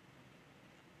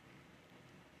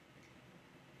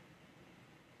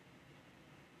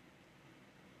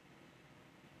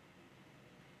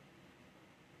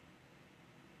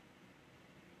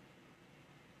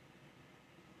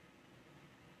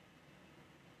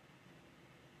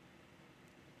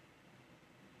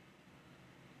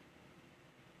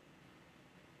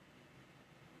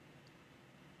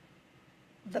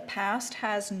 The past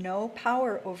has no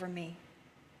power over me.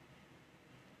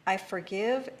 I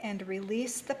forgive and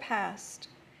release the past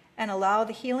and allow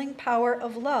the healing power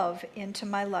of love into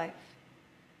my life.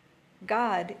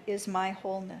 God is my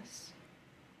wholeness.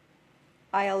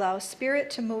 I allow Spirit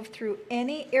to move through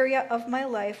any area of my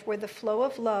life where the flow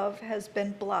of love has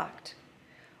been blocked,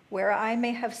 where I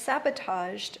may have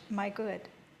sabotaged my good.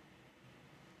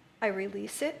 I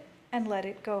release it and let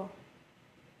it go.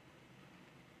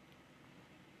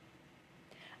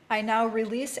 I now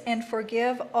release and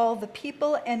forgive all the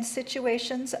people and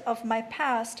situations of my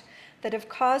past that have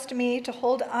caused me to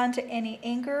hold on to any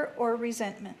anger or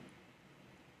resentment.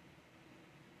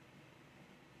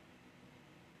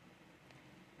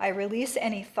 I release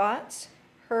any thoughts,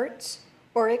 hurts,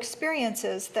 or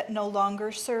experiences that no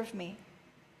longer serve me.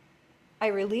 I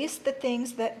release the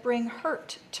things that bring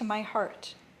hurt to my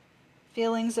heart,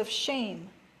 feelings of shame,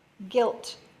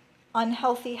 guilt,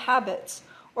 unhealthy habits,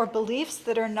 or beliefs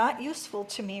that are not useful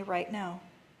to me right now.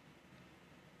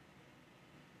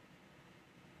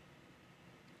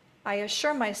 I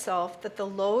assure myself that the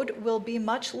load will be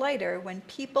much lighter when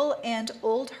people and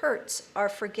old hurts are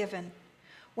forgiven,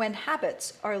 when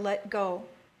habits are let go,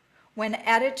 when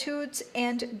attitudes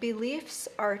and beliefs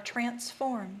are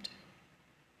transformed,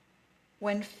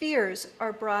 when fears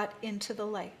are brought into the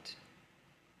light.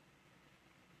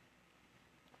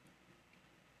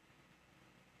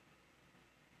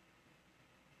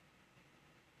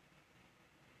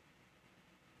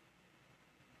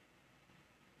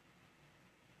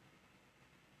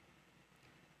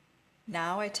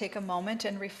 Now I take a moment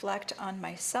and reflect on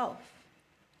myself.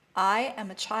 I am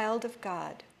a child of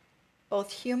God,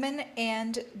 both human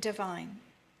and divine.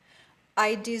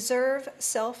 I deserve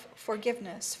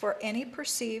self-forgiveness for any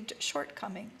perceived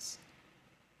shortcomings.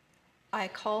 I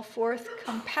call forth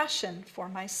compassion for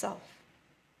myself.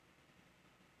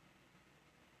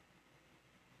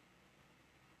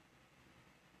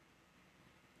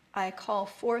 I call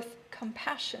forth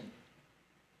compassion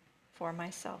for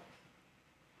myself.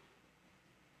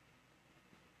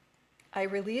 I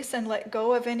release and let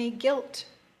go of any guilt,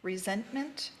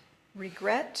 resentment,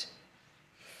 regret,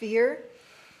 fear,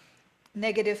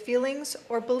 negative feelings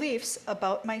or beliefs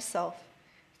about myself,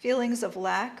 feelings of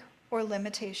lack or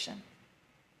limitation.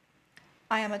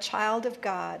 I am a child of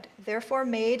God, therefore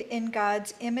made in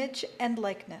God's image and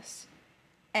likeness,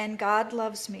 and God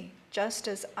loves me just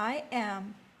as I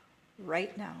am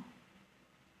right now.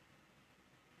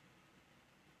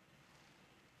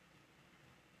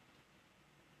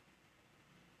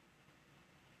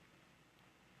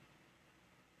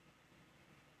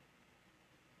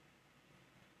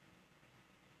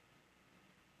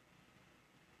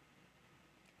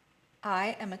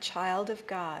 I am a child of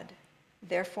God,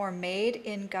 therefore made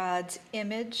in God's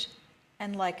image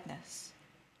and likeness,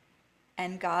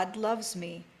 and God loves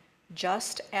me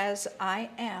just as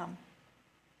I am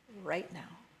right now.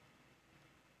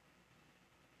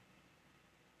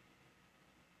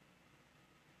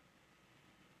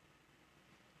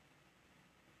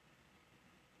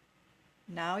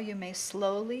 Now you may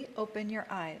slowly open your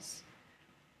eyes,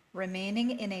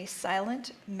 remaining in a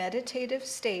silent, meditative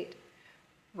state.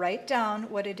 Write down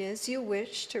what it is you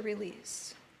wish to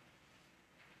release.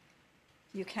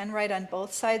 You can write on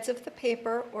both sides of the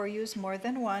paper or use more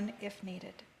than one if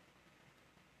needed.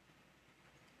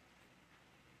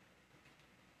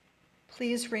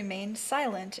 Please remain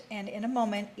silent, and in a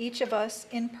moment, each of us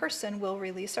in person will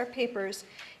release our papers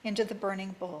into the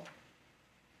burning bowl.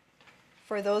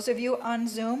 For those of you on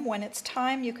Zoom, when it's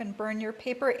time, you can burn your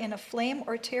paper in a flame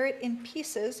or tear it in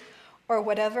pieces, or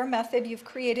whatever method you've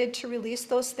created to release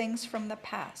those things from the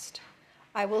past.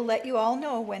 I will let you all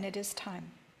know when it is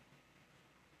time.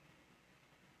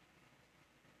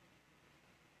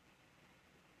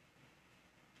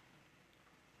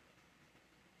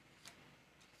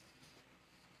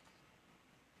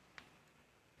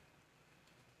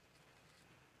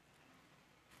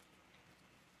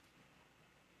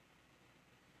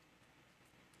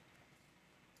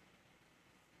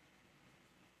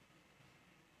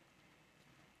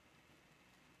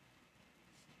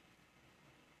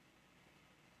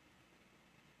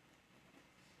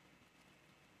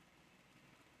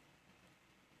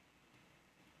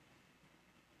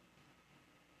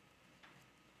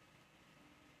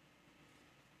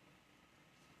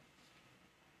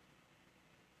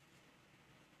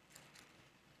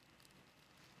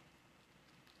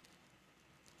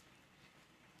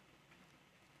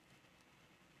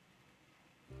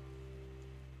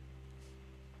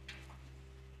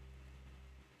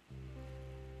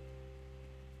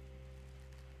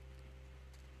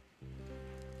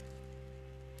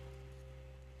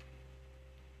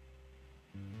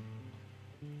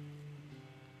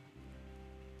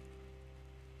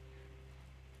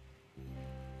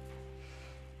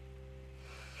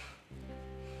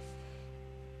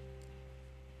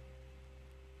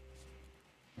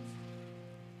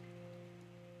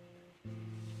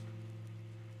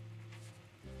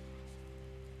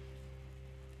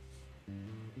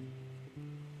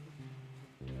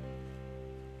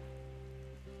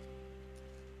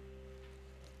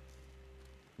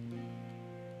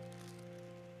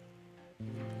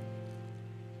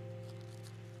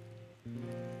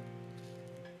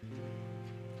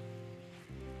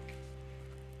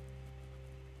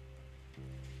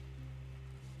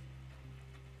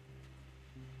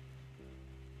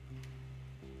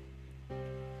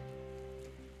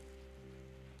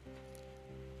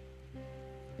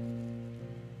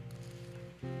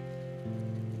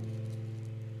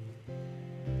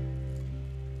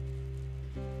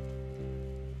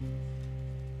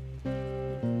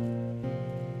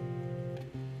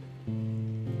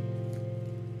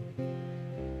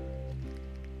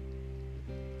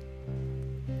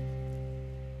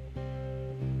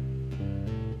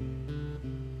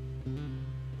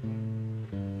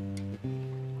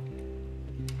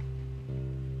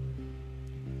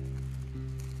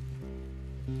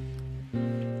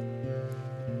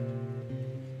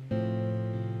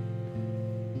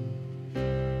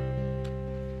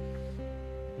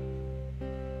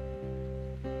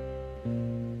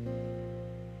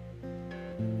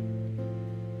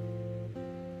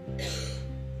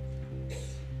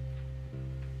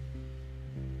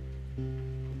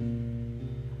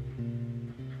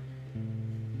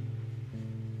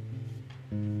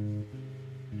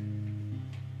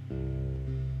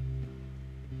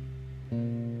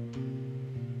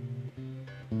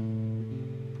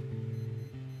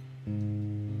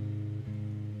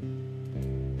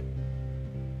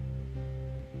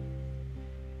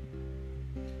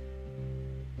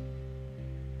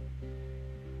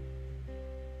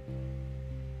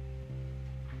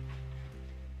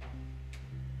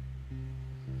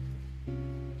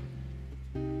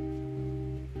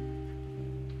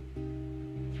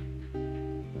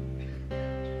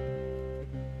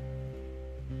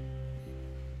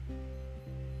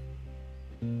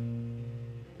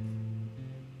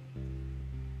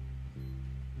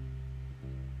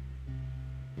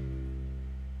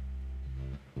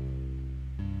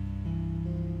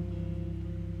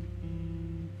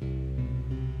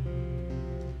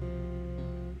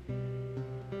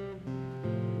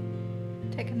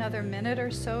 Take another minute or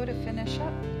so to finish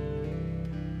up.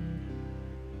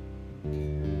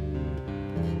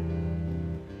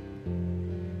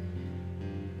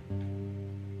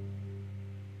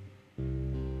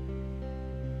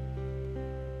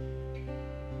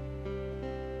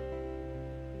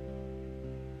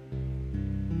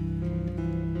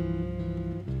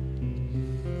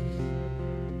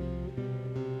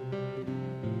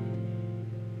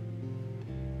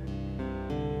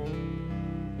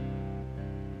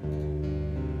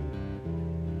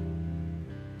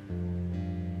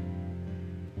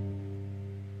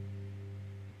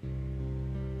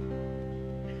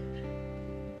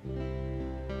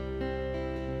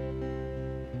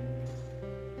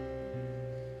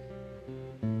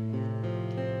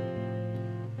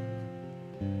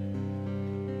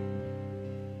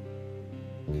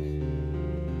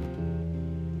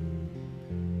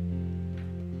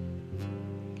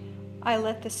 I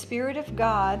let the Spirit of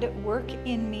God work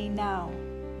in me now.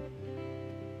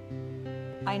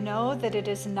 I know that it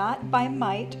is not by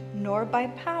might nor by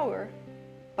power,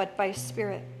 but by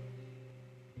Spirit.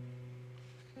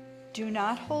 Do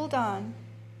not hold on,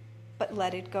 but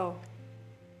let it go.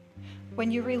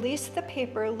 When you release the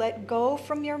paper, let go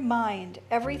from your mind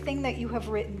everything that you have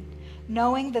written,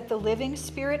 knowing that the living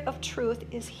Spirit of truth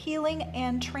is healing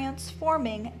and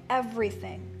transforming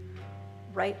everything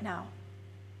right now.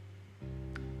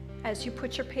 As you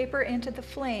put your paper into the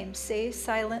flame, say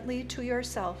silently to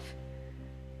yourself,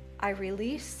 I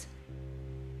release,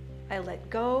 I let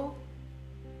go,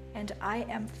 and I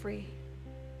am free.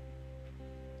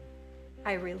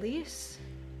 I release,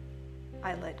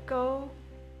 I let go,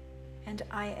 and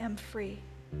I am free.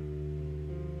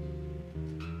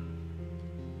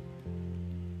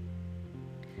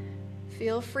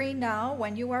 Feel free now,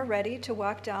 when you are ready, to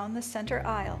walk down the center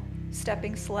aisle,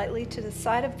 stepping slightly to the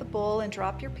side of the bowl and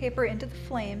drop your paper into the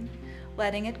flame,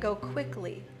 letting it go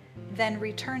quickly, then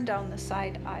return down the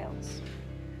side aisles.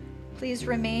 Please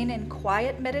remain in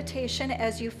quiet meditation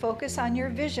as you focus on your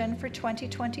vision for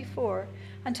 2024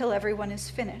 until everyone is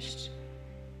finished.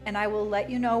 And I will let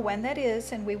you know when that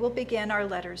is, and we will begin our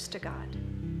letters to God.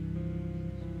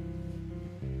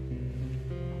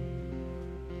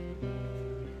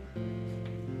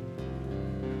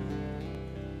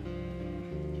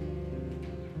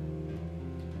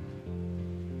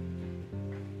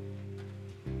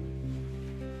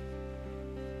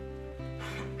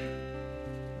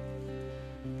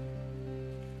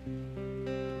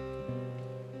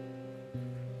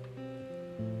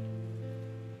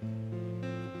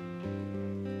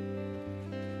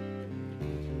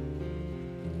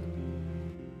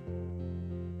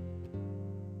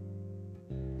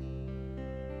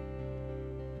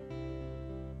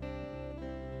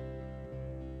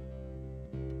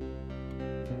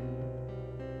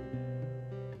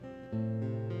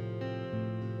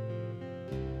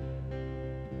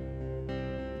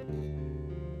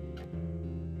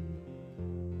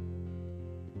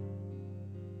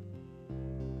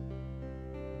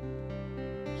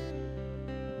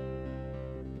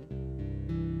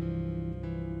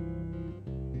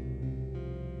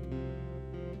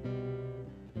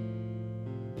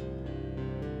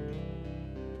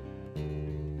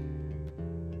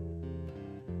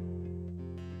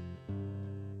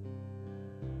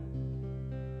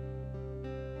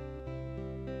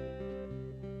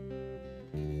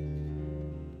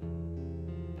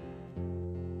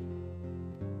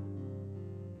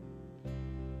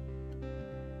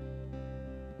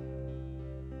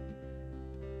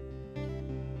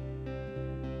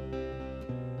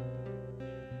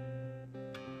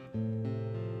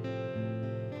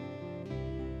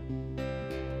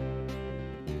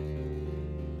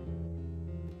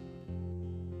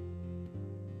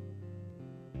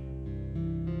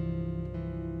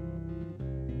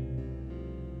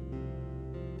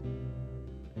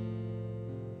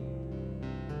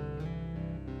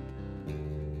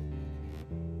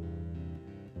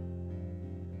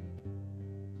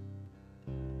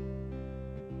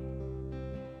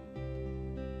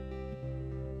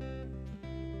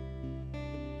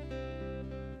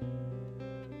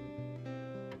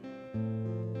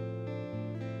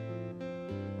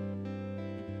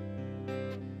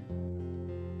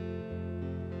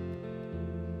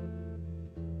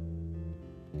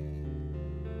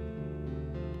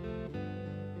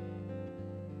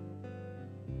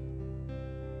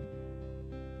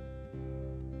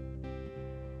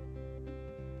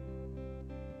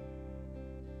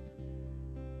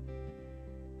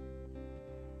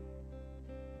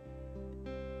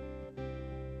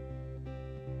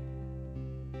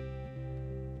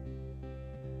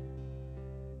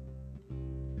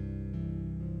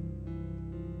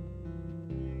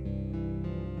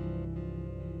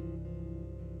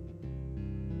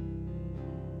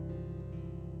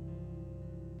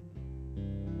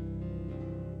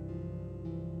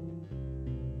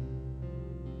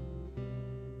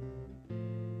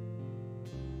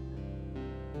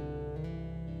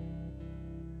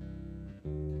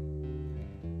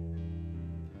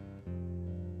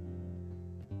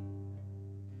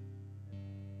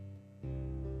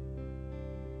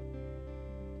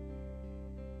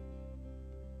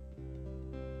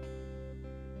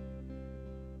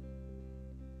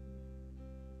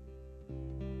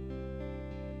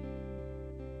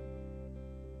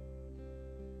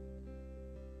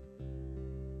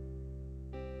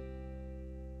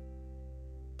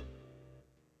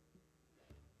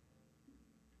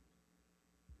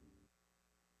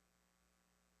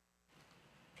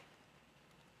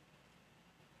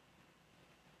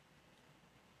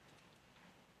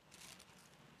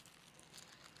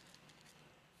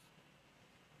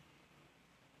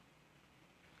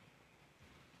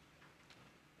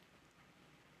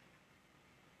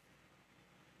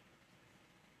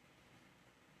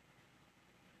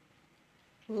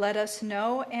 Let us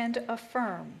know and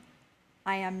affirm,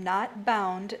 I am not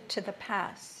bound to the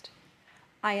past.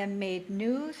 I am made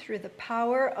new through the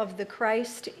power of the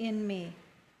Christ in me.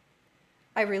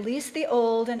 I release the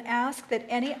old and ask that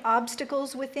any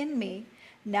obstacles within me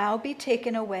now be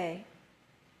taken away.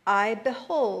 I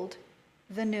behold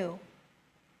the new.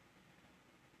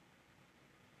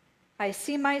 I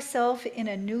see myself in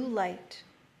a new light.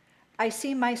 I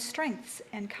see my strengths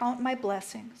and count my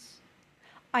blessings.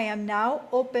 I am now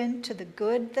open to the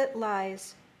good that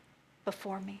lies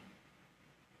before me.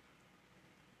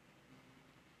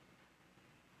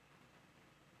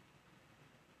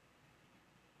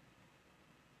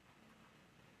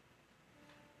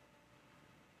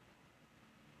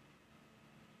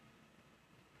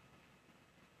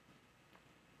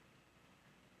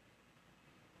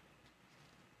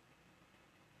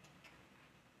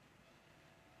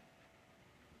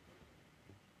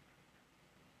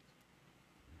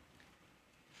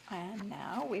 And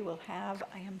now we will have,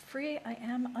 I am free, I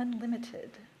am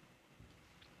unlimited.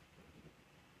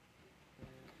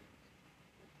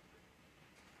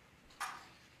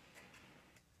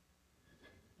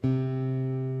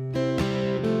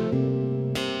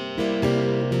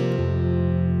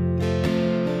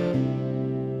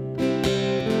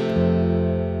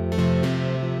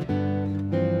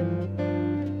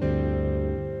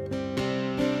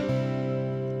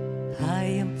 I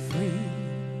am free,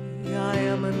 I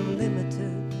am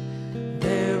unlimited.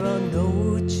 There are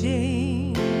no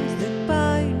chains that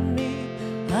bind me.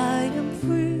 I am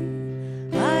free,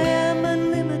 I am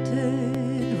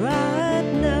unlimited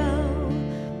right now,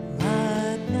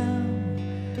 right now.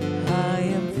 I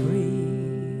am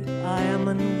free, I am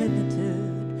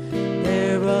unlimited.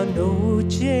 There are no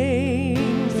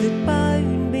chains that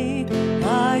bind me.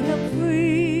 I am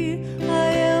free,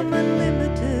 I am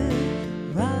unlimited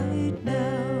right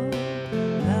now,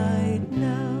 right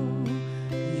now.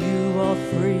 You are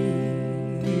free,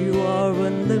 you are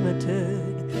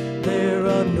unlimited. There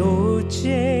are no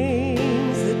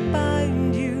chains that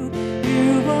bind you.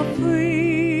 You are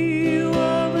free, you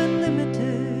are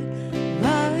unlimited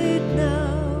right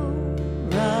now,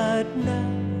 right now.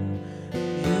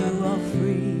 You are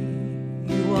free,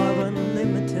 you are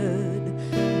unlimited.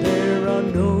 There are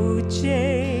no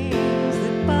chains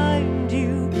that bind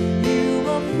you. You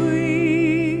are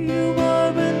free, you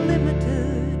are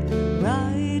unlimited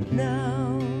right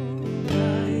now,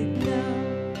 right now.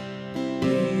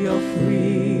 We are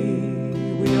free,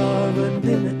 we are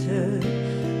unlimited.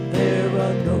 There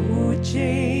are no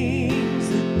chains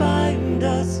that bind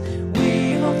us.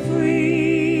 We are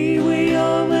free, we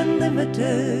are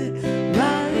unlimited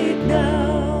right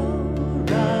now,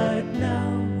 right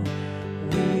now.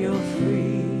 We are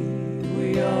free,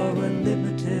 we are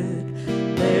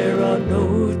unlimited. There are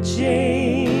no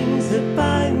chains that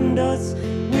bind us.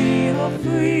 We are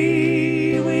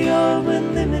free, we are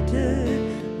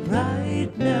unlimited right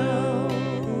now,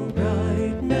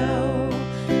 right now.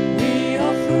 We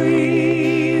are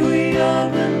free, we are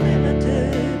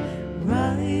unlimited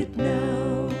right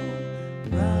now,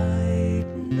 right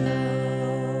now.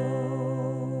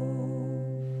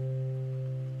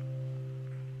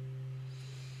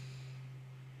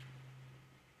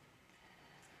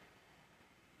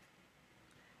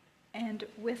 And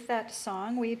with that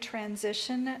song, we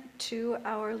transition to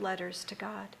our letters to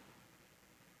God.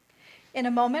 In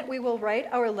a moment, we will write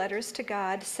our letters to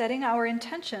God, setting our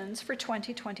intentions for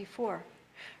 2024.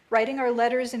 Writing our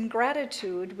letters in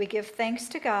gratitude, we give thanks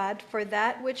to God for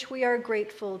that which we are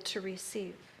grateful to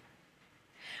receive.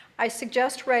 I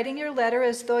suggest writing your letter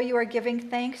as though you are giving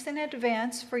thanks in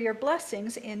advance for your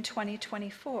blessings in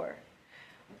 2024.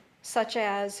 Such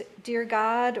as, Dear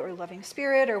God, or Loving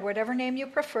Spirit, or whatever name you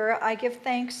prefer, I give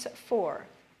thanks for.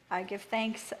 I give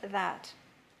thanks that.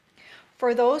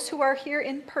 For those who are here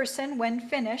in person, when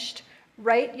finished,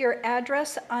 write your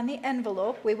address on the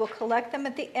envelope. We will collect them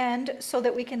at the end so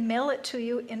that we can mail it to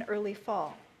you in early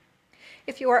fall.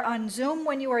 If you are on Zoom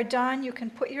when you are done, you can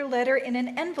put your letter in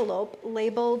an envelope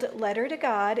labeled Letter to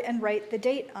God and write the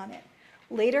date on it.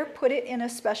 Later, put it in a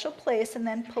special place and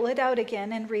then pull it out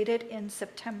again and read it in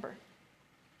September.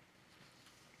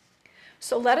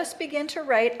 So let us begin to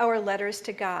write our letters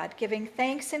to God, giving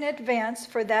thanks in advance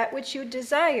for that which you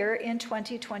desire in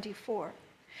 2024.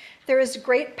 There is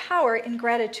great power in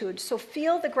gratitude, so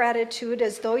feel the gratitude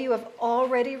as though you have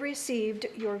already received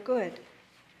your good.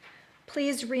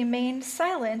 Please remain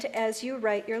silent as you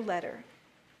write your letter.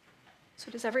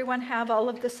 So does everyone have all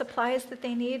of the supplies that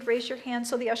they need? Raise your hand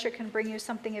so the usher can bring you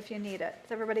something if you need it.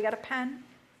 Has everybody got a pen?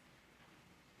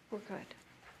 We're good.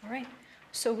 All right.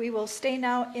 So we will stay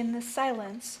now in the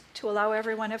silence to allow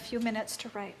everyone a few minutes to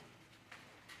write.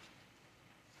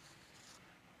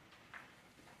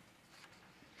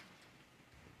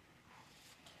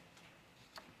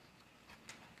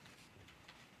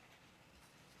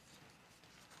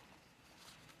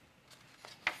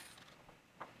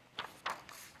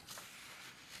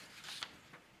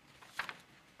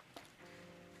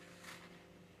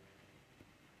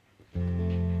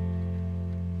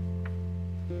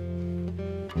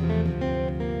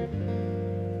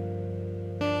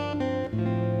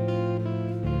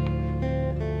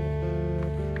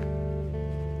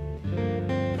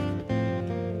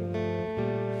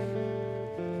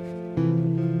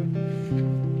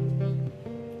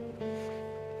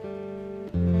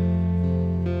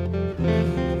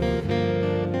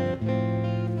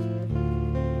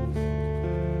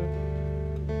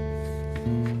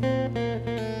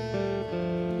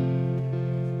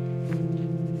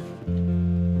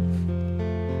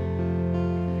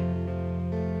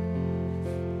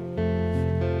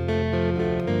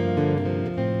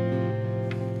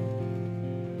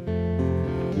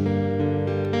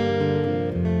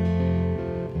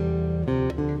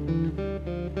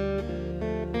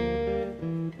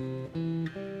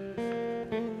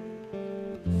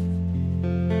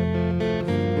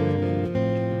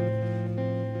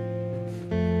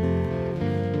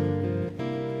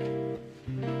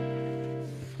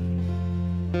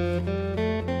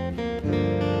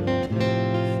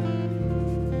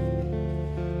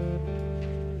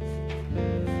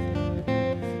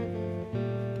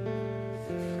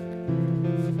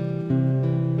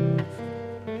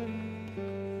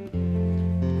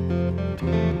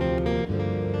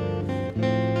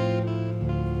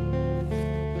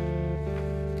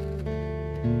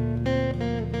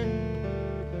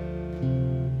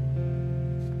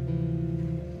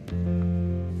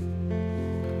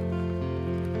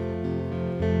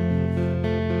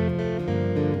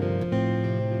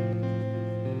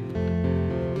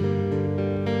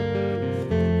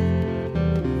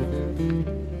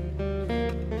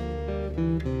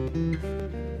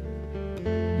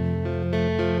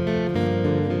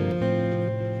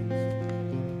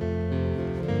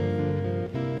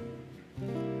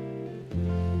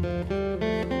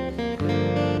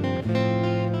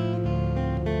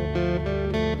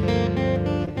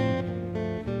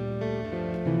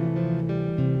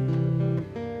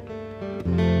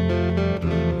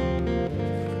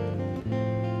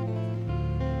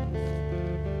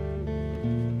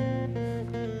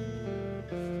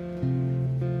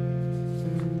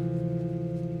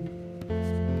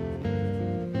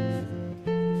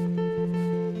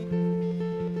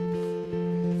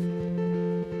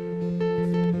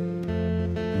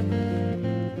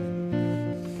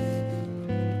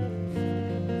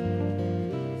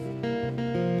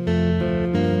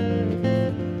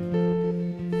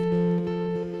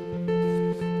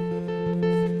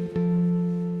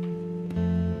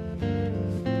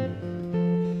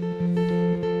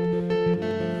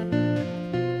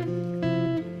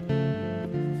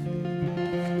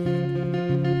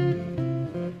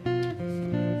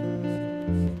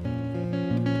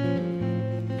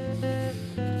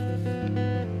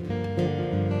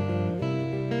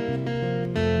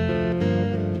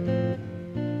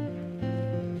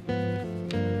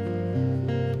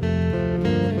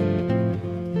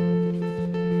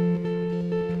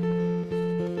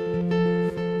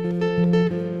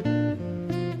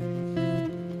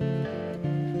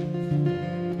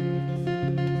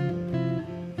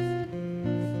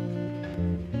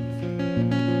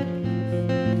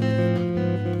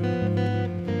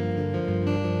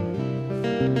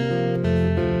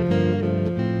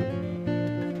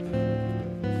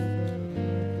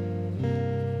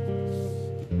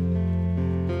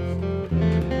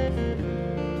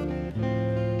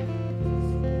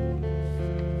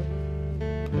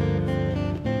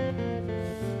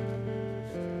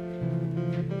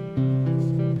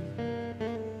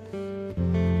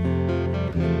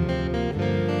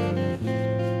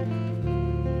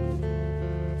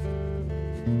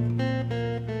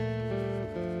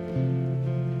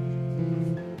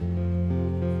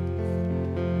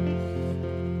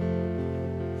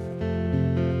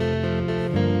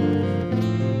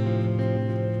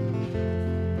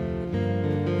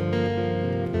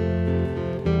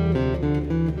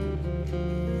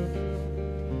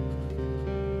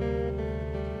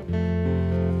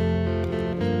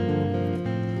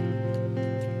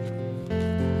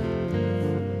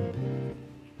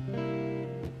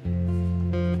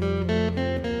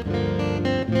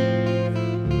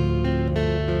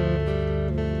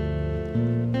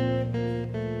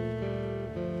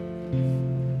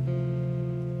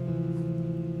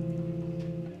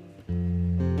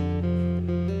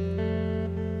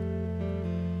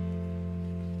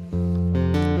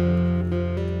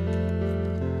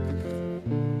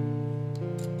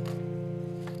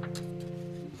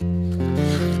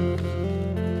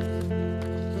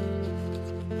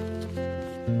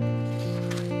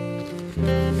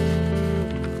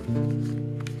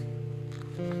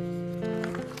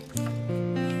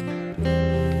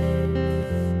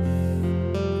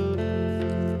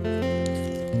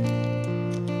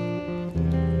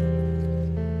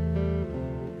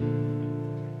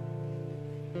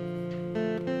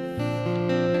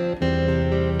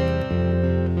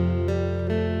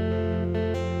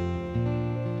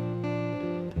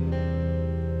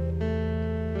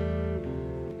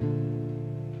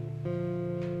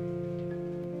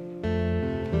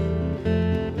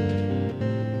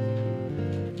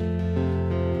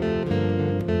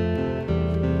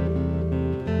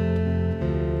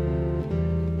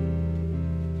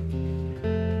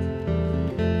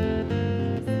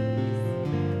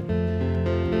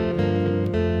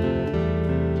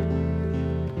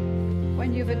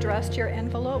 addressed your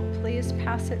envelope, please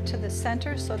pass it to the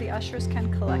center so the ushers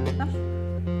can collect them.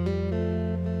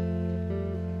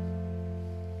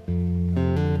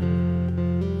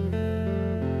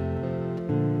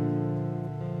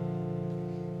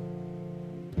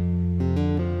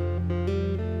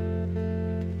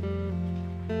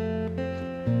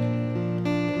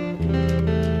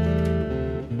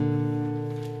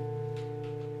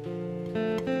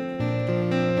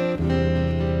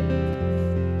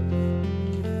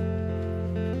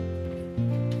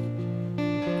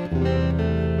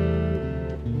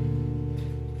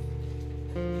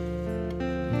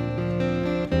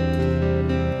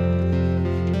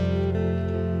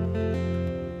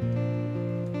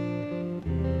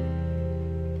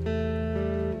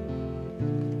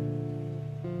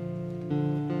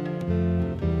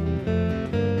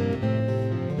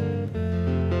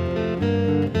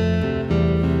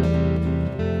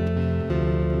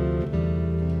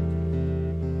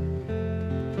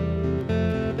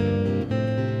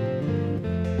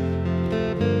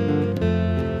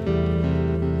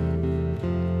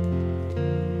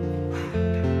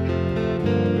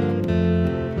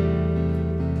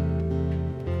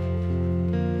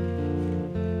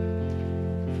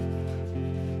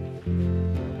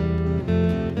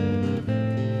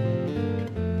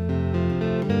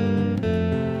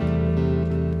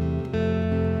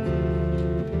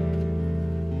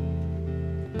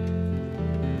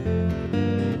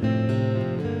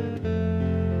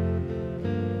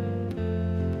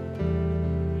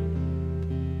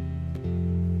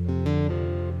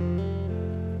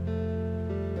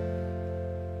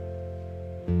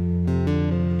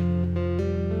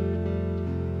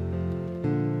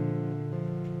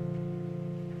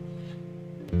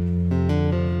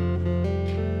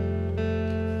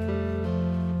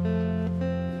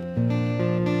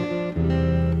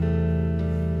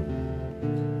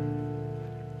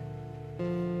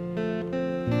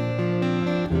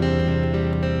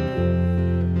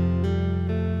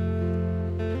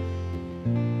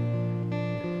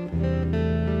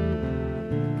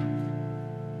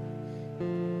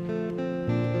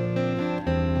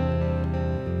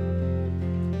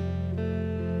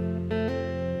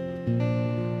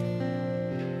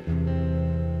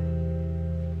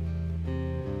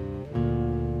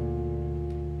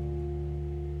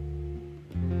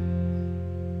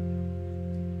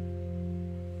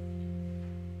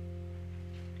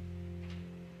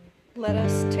 let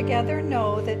us together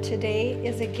know that today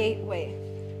is a gateway,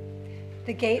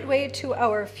 the gateway to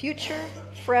our future,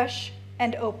 fresh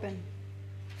and open,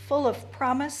 full of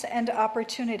promise and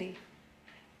opportunity.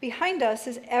 Behind us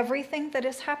is everything that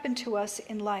has happened to us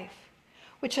in life,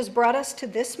 which has brought us to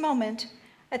this moment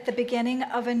at the beginning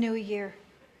of a new year.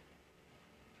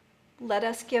 Let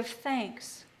us give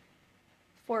thanks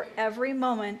for every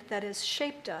moment that has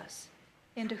shaped us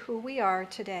into who we are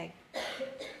today.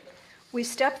 We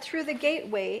step through the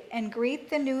gateway and greet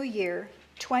the new year,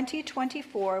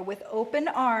 2024, with open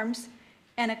arms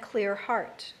and a clear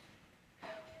heart.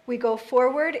 We go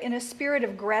forward in a spirit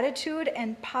of gratitude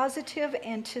and positive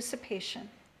anticipation.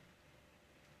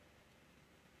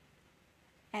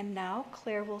 And now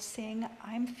Claire will sing,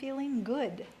 "I'm Feeling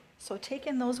Good." So take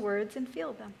in those words and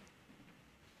feel them.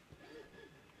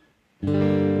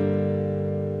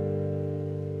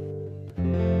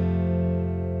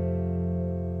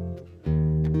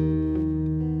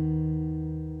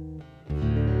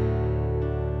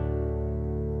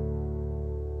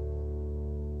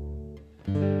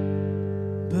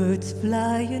 Birds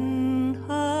flying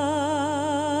high,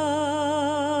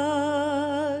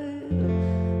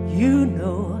 you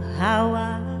know how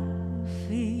I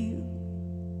feel.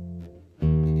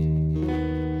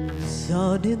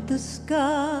 Sun in the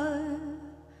sky,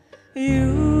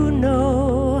 you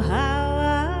know how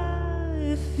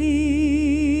I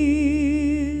feel.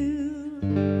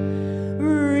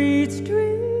 Reeds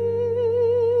drifting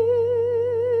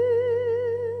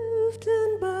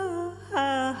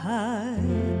by,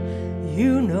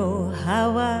 you know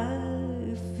how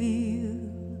I feel.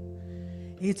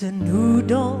 It's a new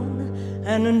dawn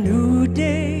and a new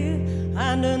day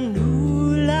and a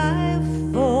new life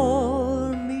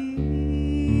for me.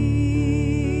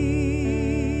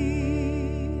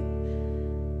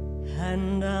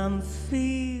 And I'm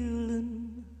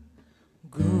feeling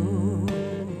good.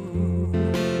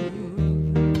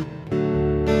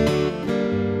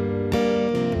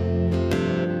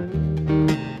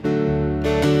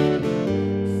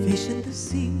 Fish in the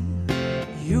sea,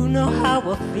 you know how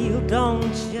I feel,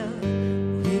 don't you?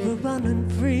 River running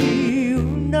free, you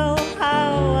know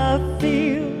how I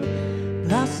feel.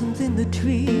 Blossoms in the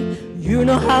tree, you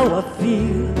know how I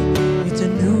feel. It's a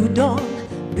new dawn,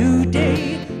 new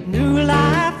day, new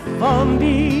life for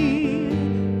me.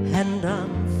 And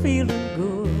I'm feeling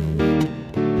good.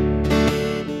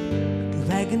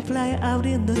 Dragonfly out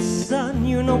in the sun,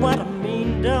 you know what I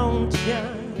mean, don't you?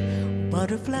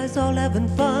 Butterflies all having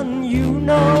fun, you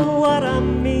know what I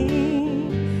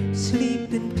mean.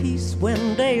 Sleep in peace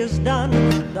when day is done,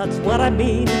 that's what I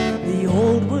mean. The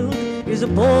old world is a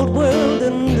bold world, a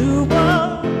new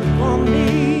world for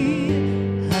me.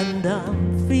 And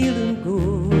I'm feeling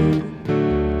good.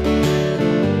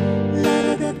 La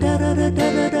da da da da da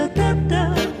da da da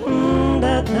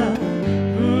da da da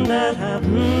da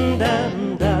da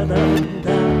da da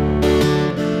da.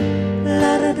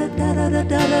 La da da da da da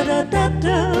da da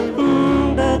da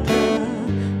da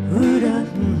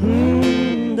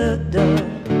da da.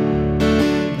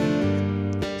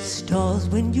 Stars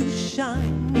when you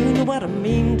shine, you know what I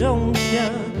mean, don't ya?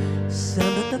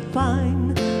 Sun at the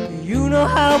fine, you know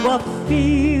how I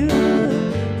feel.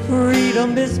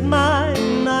 Freedom is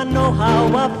mine, I know how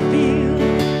I feel.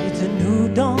 It's a new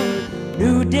dawn,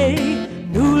 new day,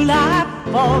 new life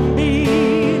for me.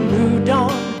 New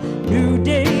dawn, new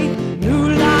day, new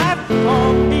life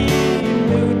for me.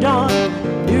 New dawn,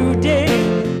 new day,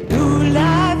 new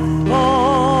life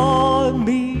for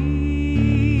me.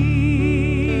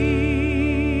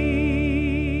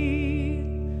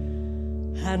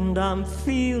 And I'm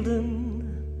feeling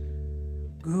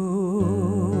good.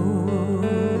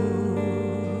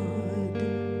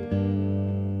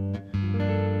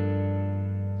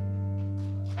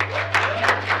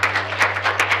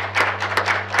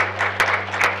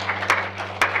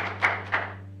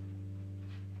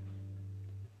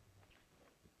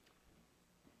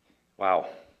 Wow.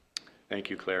 Thank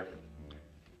you, Claire.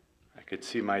 I could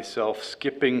see myself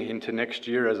skipping into next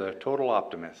year as a total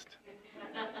optimist.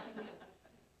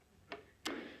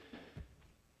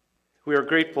 We are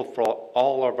grateful for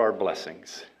all of our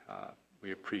blessings.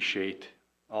 We appreciate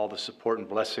all the support and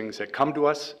blessings that come to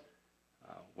us,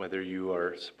 whether you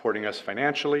are supporting us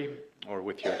financially or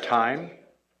with your time.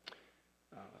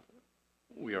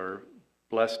 We are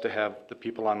blessed to have the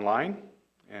people online,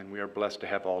 and we are blessed to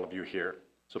have all of you here.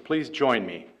 So please join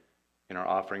me in our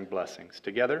offering blessings.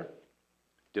 Together,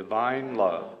 divine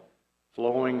love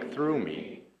flowing through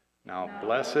me now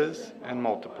blesses and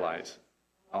multiplies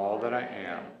all that I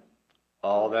am,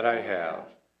 all that I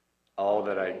have, all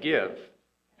that I give,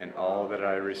 and all that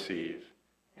I receive,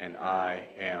 and I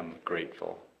am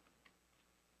grateful.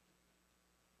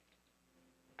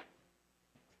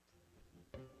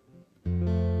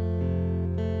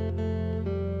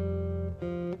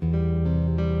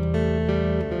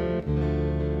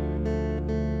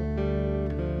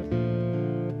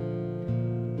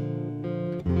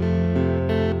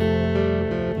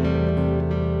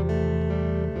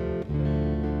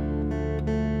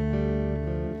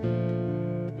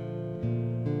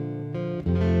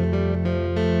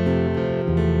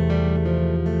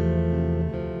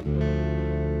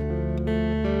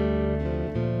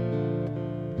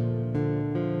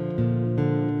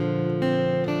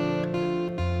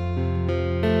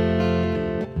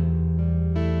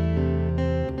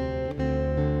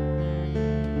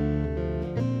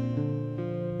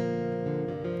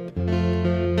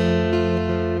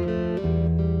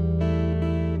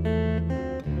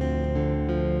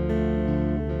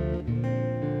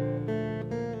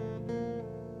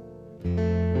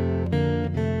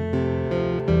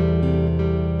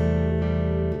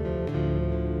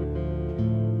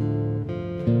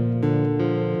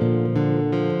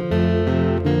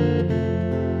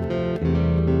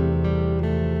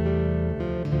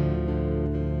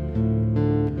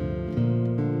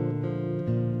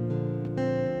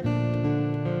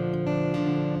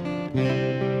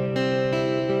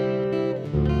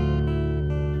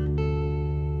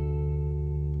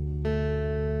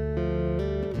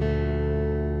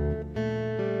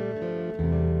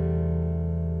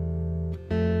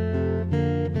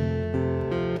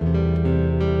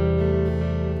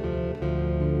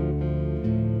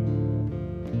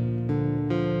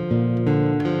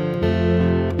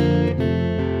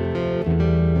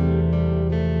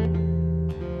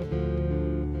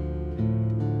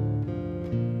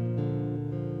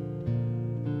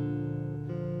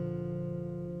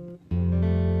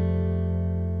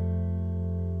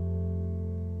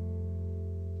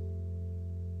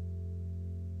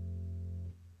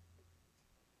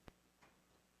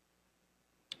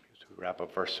 wrap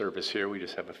up our service here, we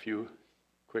just have a few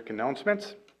quick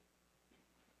announcements.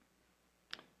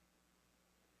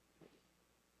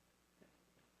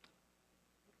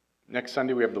 Next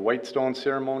Sunday, we have the Whitestone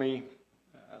ceremony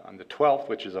on the 12th,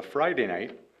 which is a Friday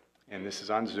night, and this is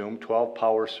on Zoom,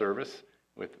 12-hour service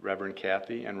with Reverend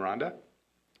Kathy and Rhonda.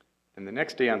 And the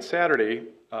next day on Saturday,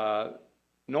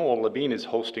 Noel Levine is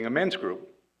hosting a men's group,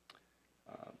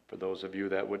 for those of you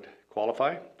that would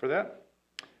qualify for that.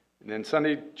 And then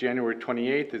Sunday, January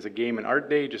 28th, is a game and art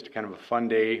day, just kind of a fun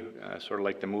day, sort of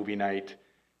like the movie night.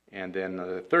 And then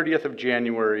the 30th of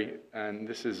January, and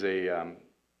this is a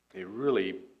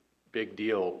really big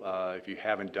deal. If you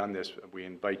haven't done this, we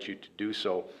invite you to do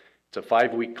so. It's a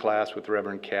 5-week class with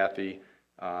Reverend Kathy,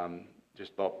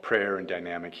 just about prayer and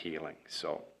dynamic healing.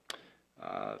 So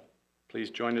please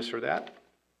join us for that.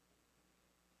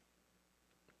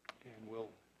 And we'll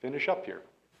finish up here.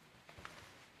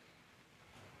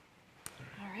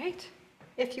 All right.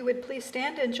 If you would please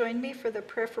stand and join me for the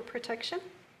prayer for protection.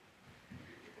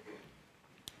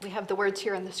 We have the words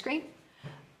here on the screen.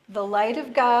 The light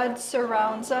of God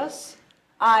surrounds us.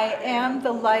 I am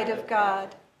the light of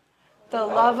God. The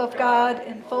love of God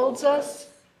enfolds us.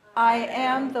 I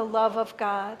am the love of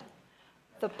God.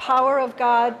 The power of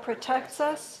God protects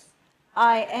us.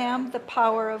 I am the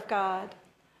power of God.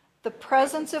 The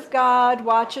presence of God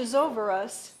watches over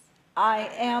us. I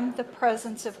am the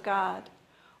presence of God.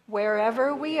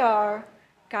 Wherever we are,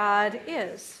 God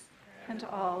is, and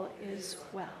all is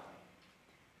well.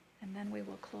 And then we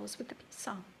will close with the peace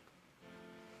song.